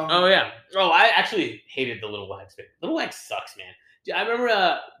 Oh yeah. Oh, I actually hated the Little Wags pick. Little Wags sucks, man. Dude, I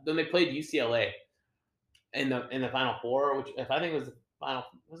remember when they played UCLA in the Final Four, which if I think was the final,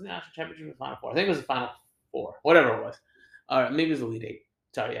 was the national championship or the Final Four? I think it was the Final Four, whatever it was. Maybe it was the Elite Eight.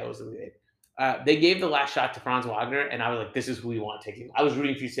 Sorry, yeah, it was the Elite Eight. They gave the last shot to Franz Wagner, and I was like, "This is who we want taking." I was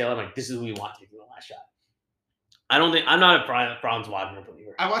rooting for UCLA. I'm like, "This is who we want taking the last shot." I'm not a Franz Wagner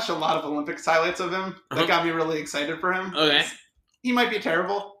believer. I watched a lot of Olympics highlights of him. That got me really excited for him. Okay. He might be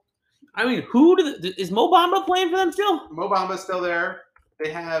terrible. I mean, is Mo Bamba playing for them still? Mo Bamba's still there.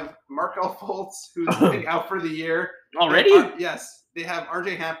 They have Markel Fultz, who's I think, out for the year. Already? Yes. They have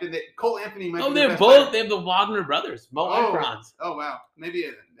RJ Hampton. Cole Anthony might Oh, be they're best both. player. They have the Wagner brothers, Mo and Franz. Oh, wow.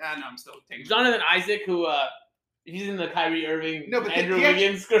 Maybe. No, I'm still taking Jonathan Isaac, who he's in the Kyrie Irving, No, but Andrew he actually-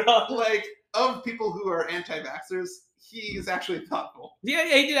 Wiggins girl. Like, of people who are anti-vaxxers, he's actually thoughtful. Yeah,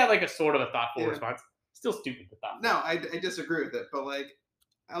 he did have like a sort of a thoughtful Yeah. response. Still stupid, but thoughtful. No, I disagree with it, but like,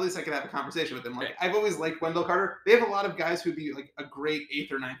 at least I could have a conversation with him. Like, I've always liked Wendell Carter. They have a lot of guys who'd be like a great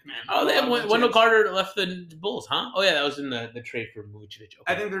 8th or 9th man. Oh, they have A lot of Wendell legends. Carter left the Bulls, huh? Oh yeah, that was in the trade for Vucevic. Okay.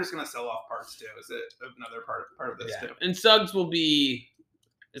 I think they're just gonna sell off parts too. Is it another part of this Yeah. too? And Suggs will be.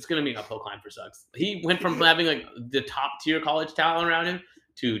 It's going to be an uphill climb for Suggs. He went from having like the top tier college talent around him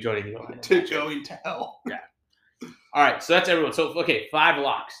to joining the NBA. To going to hell. All right, so that's everyone. So okay, 5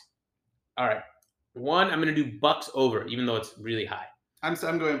 locks. All right, 1 I'm going to do Bucks over, even though it's really high. I'm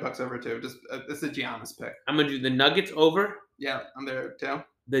going Bucks over too. Just this is a Giannis pick. I'm going to do the Nuggets over, Yeah, I'm there too.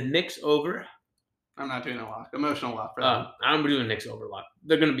 the Knicks over. I'm not doing a lock. Emotional lock for them. I'm doing the Knicks over lock.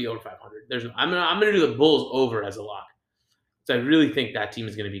 They're going to be over 500. I'm going to do the Bulls over as a lock. So I really think that team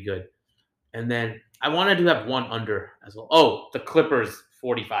is going to be good. And then I wanted to have 1 under as well. Oh, the Clippers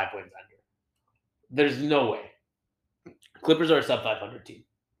 45 wins under. There's no way. Clippers are a sub 500 team.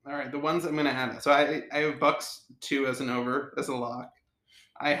 All right, the ones I'm gonna add. So I have Bucks 2 as an over as a lock.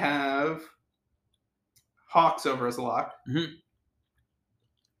 I have Hawks over as a lock. Mhm.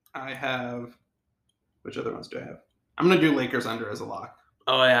 I have which other ones do I have? I'm gonna do Lakers under as a lock.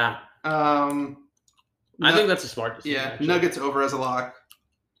 Oh yeah, I think that's a smart decision. yeah, actually. Nuggets over as a lock,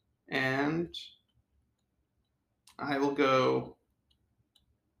 and I will go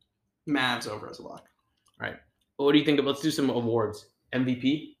Mavs over as a lock. Well, what do you think? Let's do some awards.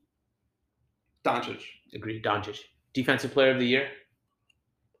 MVP. Doncic. Agreed. Doncic. Defensive Player of the Year.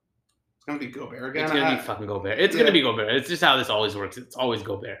 It's gonna be Gobert again. It's gonna be fucking Gobert. It's gonna be Gobert. It's just how this always works. It's always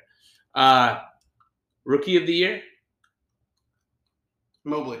Gobert. Rookie of the Year.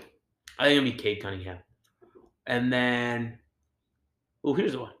 Mobley. I think it'll be Cade Cunningham. And then,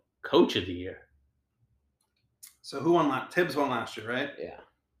 here's the one. Coach of the Year. So who won last? Tibbs won last year, right? Yeah.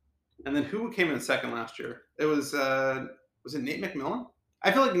 And then who came in second last year? It was it Nate McMillan?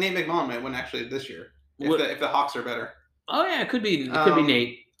 I feel like Nate McMillan might win actually this year if the Hawks are better. Oh yeah, it could be. It could be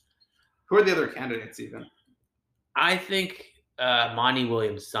Nate. Who are the other candidates even? I think Monty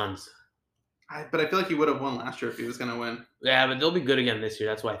Williams' Suns. But I feel like he would have won last year if he was going to win. Yeah, but they'll be good again this year.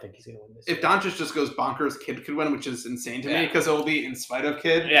 That's why I think he's going to win this If year. Doncic just goes bonkers, Kid could win, which is insane to me Yeah. because it will be in spite of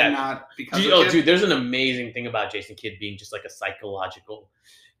Kid Yeah. and not because Dude, of Kid. dude, there's an amazing thing about Jason Kidd being just like a psychological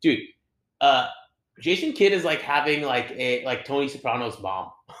dude. Jason Kidd is like having like Tony Soprano's mom,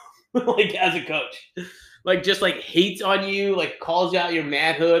 like as a coach, like just like hates on you, like calls you out your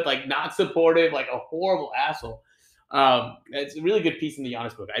manhood, like not supportive, like a horrible asshole. It's a really good piece in the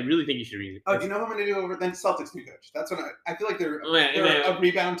Giannis book. I really think you should read it. Oh, do you know who I'm going to do over then? Celtics new coach. That's when I feel like they're Yeah. a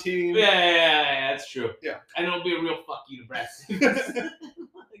rebound team. Yeah, that's true. Yeah. And it'll be a real fuck you to Brad Stevens.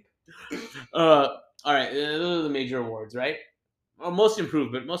 All right, those are the major awards, right? Well, most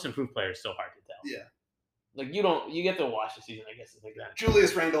improved player is so hard to tell. Yeah. Like you get to watch the season, I guess, it's like that.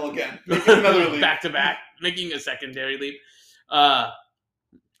 Julius Randle again. Making another leap. Back to back, making a secondary leap. I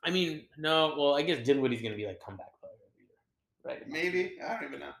mean, no, well, I guess Dinwiddie's gonna be like comeback player of the year, right? Maybe. I don't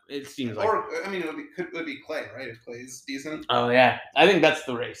even know. It seems like. Or, I mean, it would be Clay, right? If Clay's decent. Oh yeah, I think that's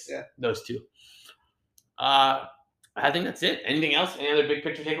the race. Yeah. Those two. I think that's it. Anything else? Any other big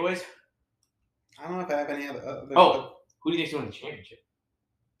picture takeaways? I don't know if I have any other. Oh, who do you think's going to win the championship?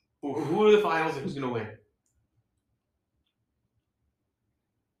 Who are the finals and who's going to win?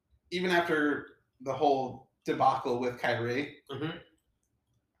 Even after the whole debacle with Kyrie, Mm-hmm.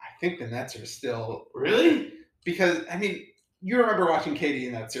 I think the Nets are still Really? because I mean you remember watching KD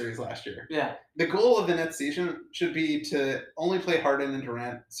in that series last year. Yeah. The goal of the Nets season should be to only play Harden and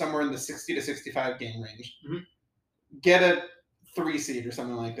Durant somewhere in the 60 to 65 game range. Mhm. Get a 3 seed or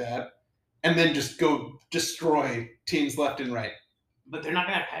something like that, and then just go destroy teams left and right. But they're not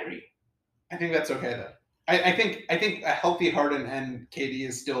going to have Kyrie. I think that's okay though. I think a healthy Harden and KD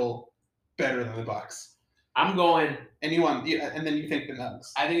is still better than the Bucks. I'm going. And and then you think the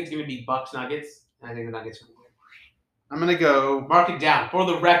Nuggets. I think it's going to be Bucks Nuggets, and I think the Nuggets are going to win. I'm gonna go. Mark it down for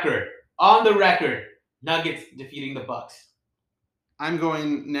the record. On the record, Nuggets defeating the Bucks. I'm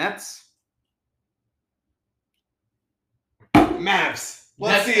going Nets. Mavs.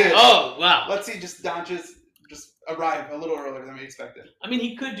 Let's see it. Oh wow! Let's see just Doncic just arrive a little earlier than we expected. I mean,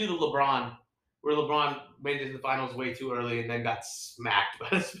 he could do the LeBron, where LeBron went into the finals way too early and then got smacked by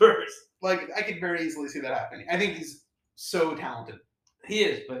the Spurs. Like I could very easily see that happening. I think he's so talented. He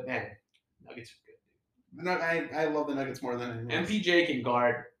is, but man, Nuggets are good. No, I love the Nuggets more than anyone else. MPJ can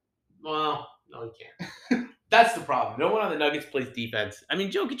guard. Well, no, he can't. That's the problem. No one on the Nuggets plays defense. I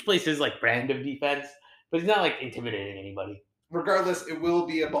mean, Jokic plays his like brand of defense, but he's not like intimidating anybody. Regardless, it will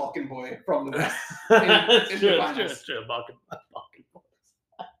be a Balkan boy from the West. That's in true. the That's finals. true. That's true. Balkan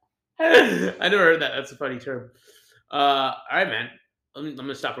boys. I never heard that. That's a funny term. All right, man. I'm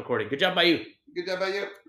gonna stop recording. Good job by you. Good job by you.